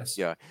Iowa. Yes.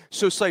 Yeah.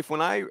 So, Saif,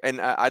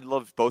 I'd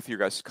love both of your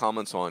guys'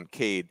 comments on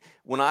Cade.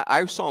 When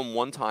I saw him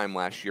one time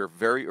last year,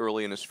 very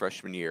early in his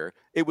freshman year,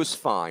 it was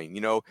fine.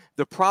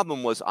 The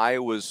problem was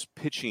Iowa's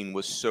pitching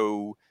was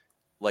so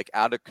like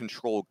out of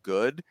control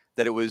good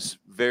that it was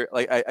very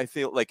like I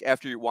feel like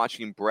after you're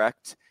watching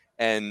Brecht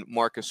and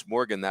Marcus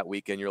Morgan that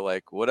weekend, you're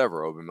like,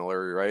 whatever,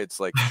 Obermiller, right? It's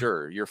like,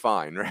 sure, you're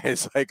fine, right?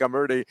 It's like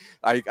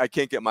I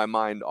can't get my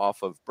mind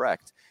off of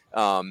Brecht.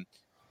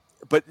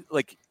 But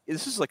like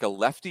this is like a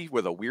lefty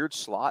with a weird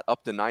slot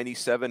up to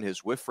 97.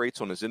 His whiff rates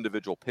on his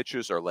individual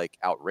pitches are like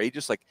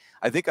outrageous. Like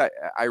I think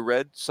I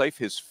read Saif,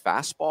 his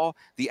fastball,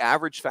 the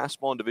average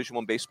fastball in Division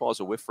I baseball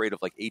is a whiff rate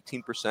of like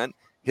 18%.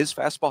 His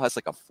fastball has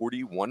like a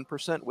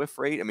 41% whiff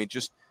rate. I mean,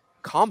 just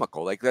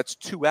comical. Like that's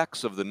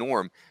 2x of the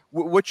norm.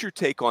 What's your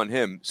take on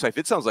him, Saif?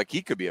 It sounds like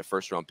he could be a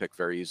first-round pick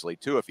very easily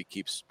too if he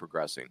keeps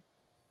progressing.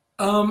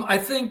 I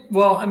think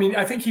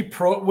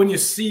when you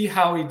see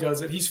how he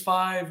does it, he's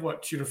 5'10",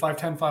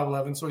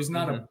 5'11", so he's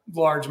not a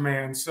large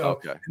man. So,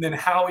 okay. And then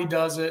how he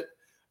does it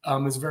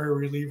is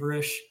very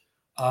relieverish.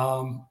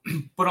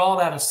 But all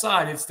that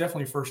aside, it's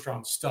definitely first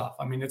round stuff.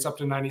 I mean, it's up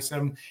to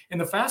 97,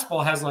 and the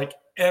fastball has like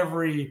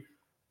every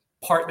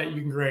part that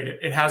you can grade it.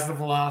 It has the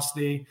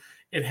velocity,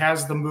 it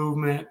has the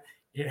movement,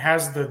 it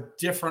has the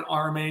different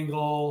arm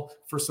angle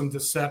for some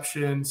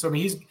deception. So I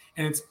mean,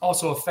 it's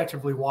also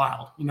effectively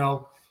wild.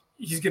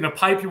 He's going to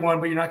pipe you one,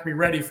 but you're not going to be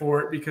ready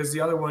for it because the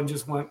other one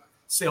just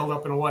sailed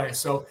up and away.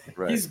 So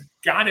He's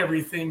got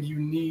everything you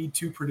need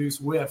to produce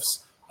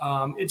whiffs.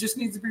 It just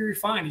needs to be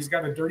refined. He's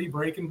got a dirty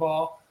breaking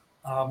ball.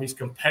 He's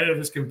competitive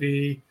as can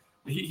be.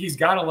 He's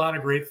got a lot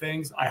of great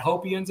things. I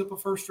hope he ends up a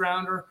first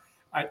rounder.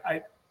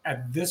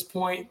 At this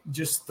point,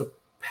 just the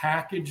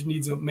package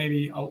needs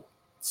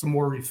some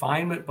more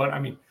refinement. But I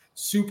mean,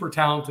 super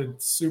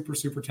talented,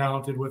 super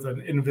talented with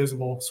an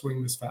invisible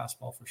swing this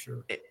fastball for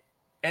sure.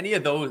 Any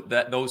of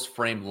those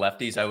framed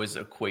lefties, I always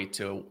equate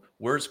to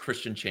where's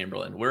Christian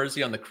Chamberlain? Where is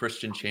he on the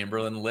Christian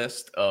Chamberlain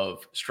list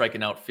of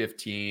striking out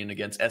 15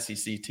 against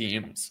SEC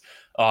teams?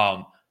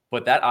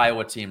 But that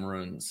Iowa team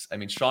ruins. I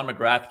mean, Sean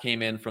McGrath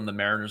came in from the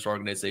Mariners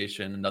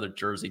organization, another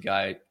Jersey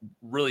guy,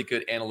 really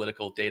good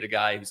analytical data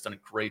guy who's done a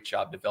great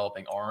job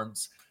developing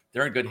arms.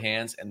 They're in good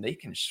hands, and they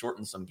can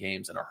shorten some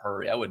games in a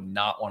hurry. I would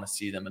not want to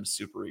see them in a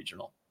super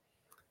regional.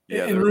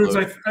 Yeah, and Rubes,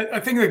 I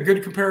think a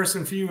good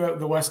comparison for you,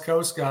 the West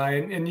Coast guy,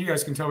 and you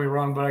guys can tell me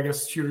wrong, but I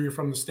guess Shooter, you're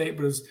from the state,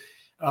 but is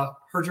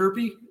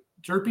Jerpy?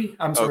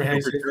 I'm sorry.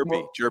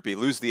 Jerpy.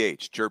 Lose the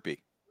H. Jerpy.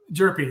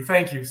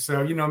 Thank you.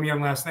 So you know me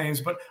on last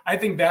names, but I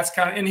think that's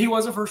and he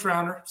was a first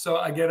rounder, so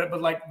I get it.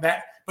 But like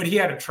that, but he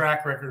had a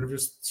track record of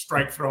just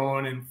strike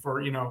throwing and for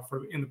in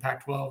the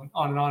Pac-12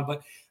 on and on.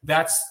 But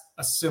that's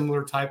a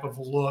similar type of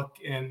look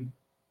and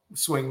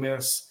swing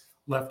miss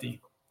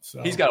lefty.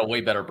 So he's got a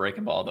way better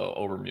breaking ball though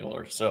over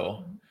Mueller.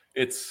 So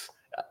it's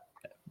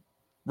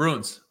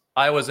ruins.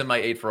 Iowa's in my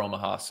 8 for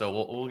Omaha, so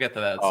we'll get to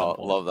that at some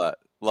point.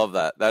 Love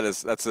that.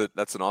 That's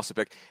an awesome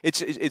pick.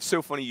 It's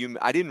so funny.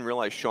 I didn't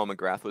realize Sean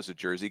McGrath was a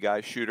Jersey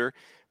guy, Shooter,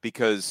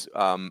 because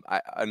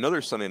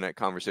another Sunday night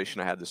conversation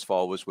I had this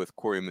fall was with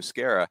Corey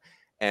Muscara,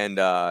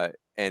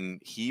 and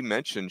he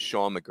mentioned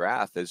Sean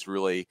McGrath as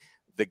really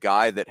the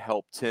guy that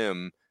helped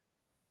him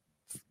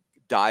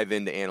dive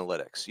into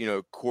analytics.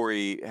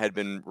 Corey had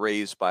been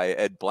raised by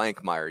Ed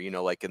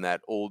Blankmeyer, like in that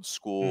old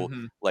school,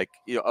 like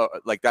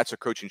that's a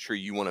coaching tree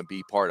you want to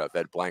be part of,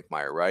 Ed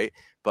Blankmeyer, right?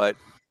 But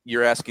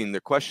you're asking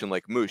the question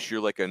like, Moose,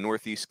 you're like a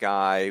Northeast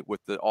guy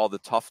with all the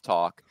tough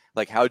talk.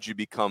 Like, how'd you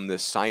become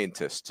this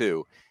scientist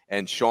too?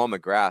 And Sean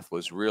McGrath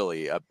was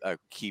really a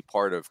key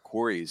part of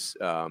Corey's,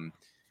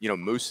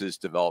 Moose's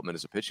development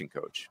as a pitching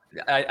coach.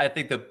 I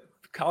think the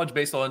college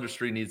baseball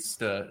industry needs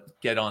to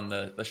get on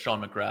the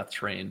Sean McGrath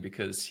train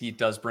because he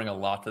does bring a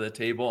lot to the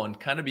table and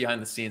kind of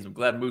behind the scenes. I'm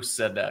glad Moose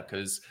said that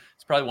because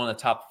he's probably one of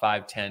the top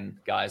 5-10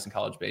 guys in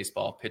college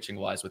baseball pitching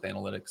wise with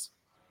analytics.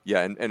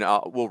 Yeah. And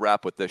we'll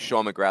wrap with this.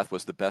 Sean McGrath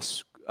was the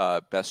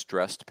best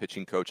dressed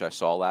pitching coach I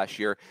saw last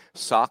year.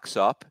 Socks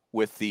up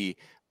with the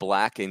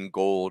black and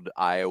gold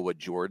Iowa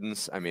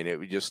Jordans. I mean,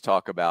 we just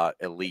talk about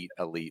elite.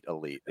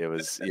 It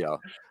was,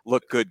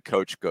 look good,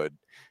 coach good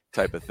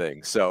type of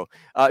thing. So,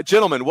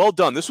 gentlemen, well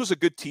done. This was a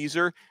good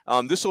teaser.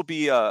 This will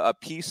be a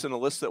piece and a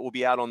list that will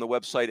be out on the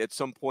website at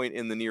some point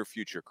in the near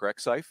future.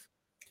 Correct, Saif?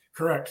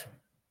 Correct.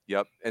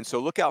 Yep. And so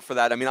look out for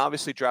that. I mean,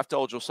 obviously,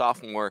 draft-eligible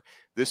sophomore,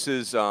 this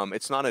is,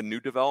 it's not a new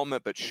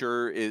development, but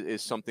sure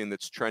is something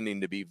that's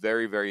trending to be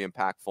very, very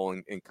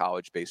impactful in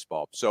college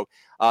baseball. So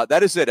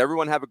that is it.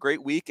 Everyone have a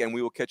great week, and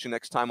we will catch you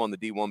next time on the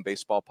D1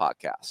 Baseball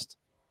Podcast.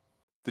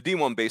 The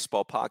D1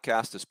 Baseball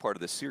Podcast is part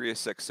of the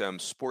SiriusXM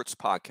Sports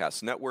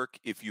Podcast Network.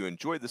 If you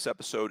enjoyed this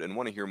episode and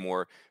want to hear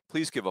more,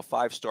 please give a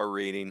 5-star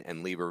rating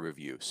and leave a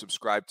review.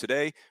 Subscribe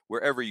today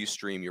wherever you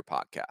stream your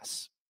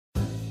podcasts.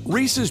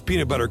 Reese's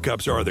Peanut Butter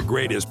Cups are the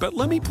greatest, but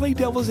let me play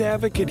devil's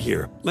advocate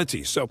here. Let's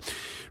see. So,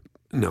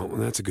 no,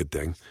 that's a good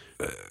thing.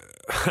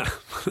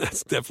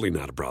 That's definitely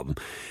not a problem.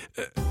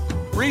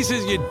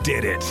 Reese's, you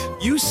did it.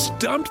 You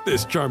stumped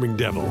this charming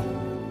devil.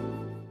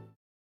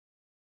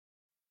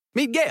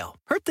 Meet Gail.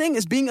 Her thing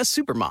is being a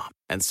supermom,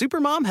 and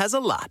supermom has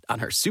a lot on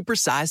her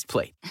supersized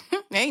plate.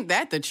 Ain't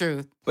that the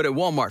truth? But at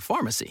Walmart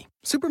Pharmacy,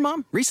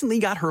 supermom recently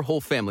got her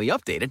whole family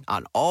updated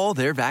on all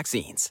their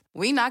vaccines.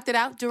 We knocked it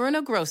out during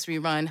a grocery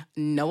run.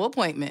 No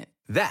appointment.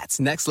 That's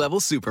next level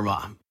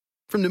supermom.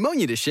 From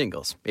pneumonia to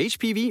shingles,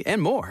 HPV, and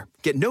more,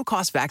 get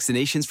no-cost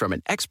vaccinations from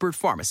an expert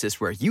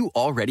pharmacist where you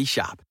already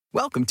shop.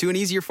 Welcome to an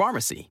easier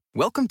pharmacy.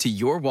 Welcome to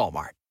your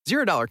Walmart.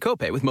 $0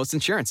 copay with most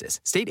insurances.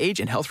 State age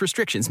and health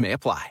restrictions may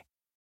apply.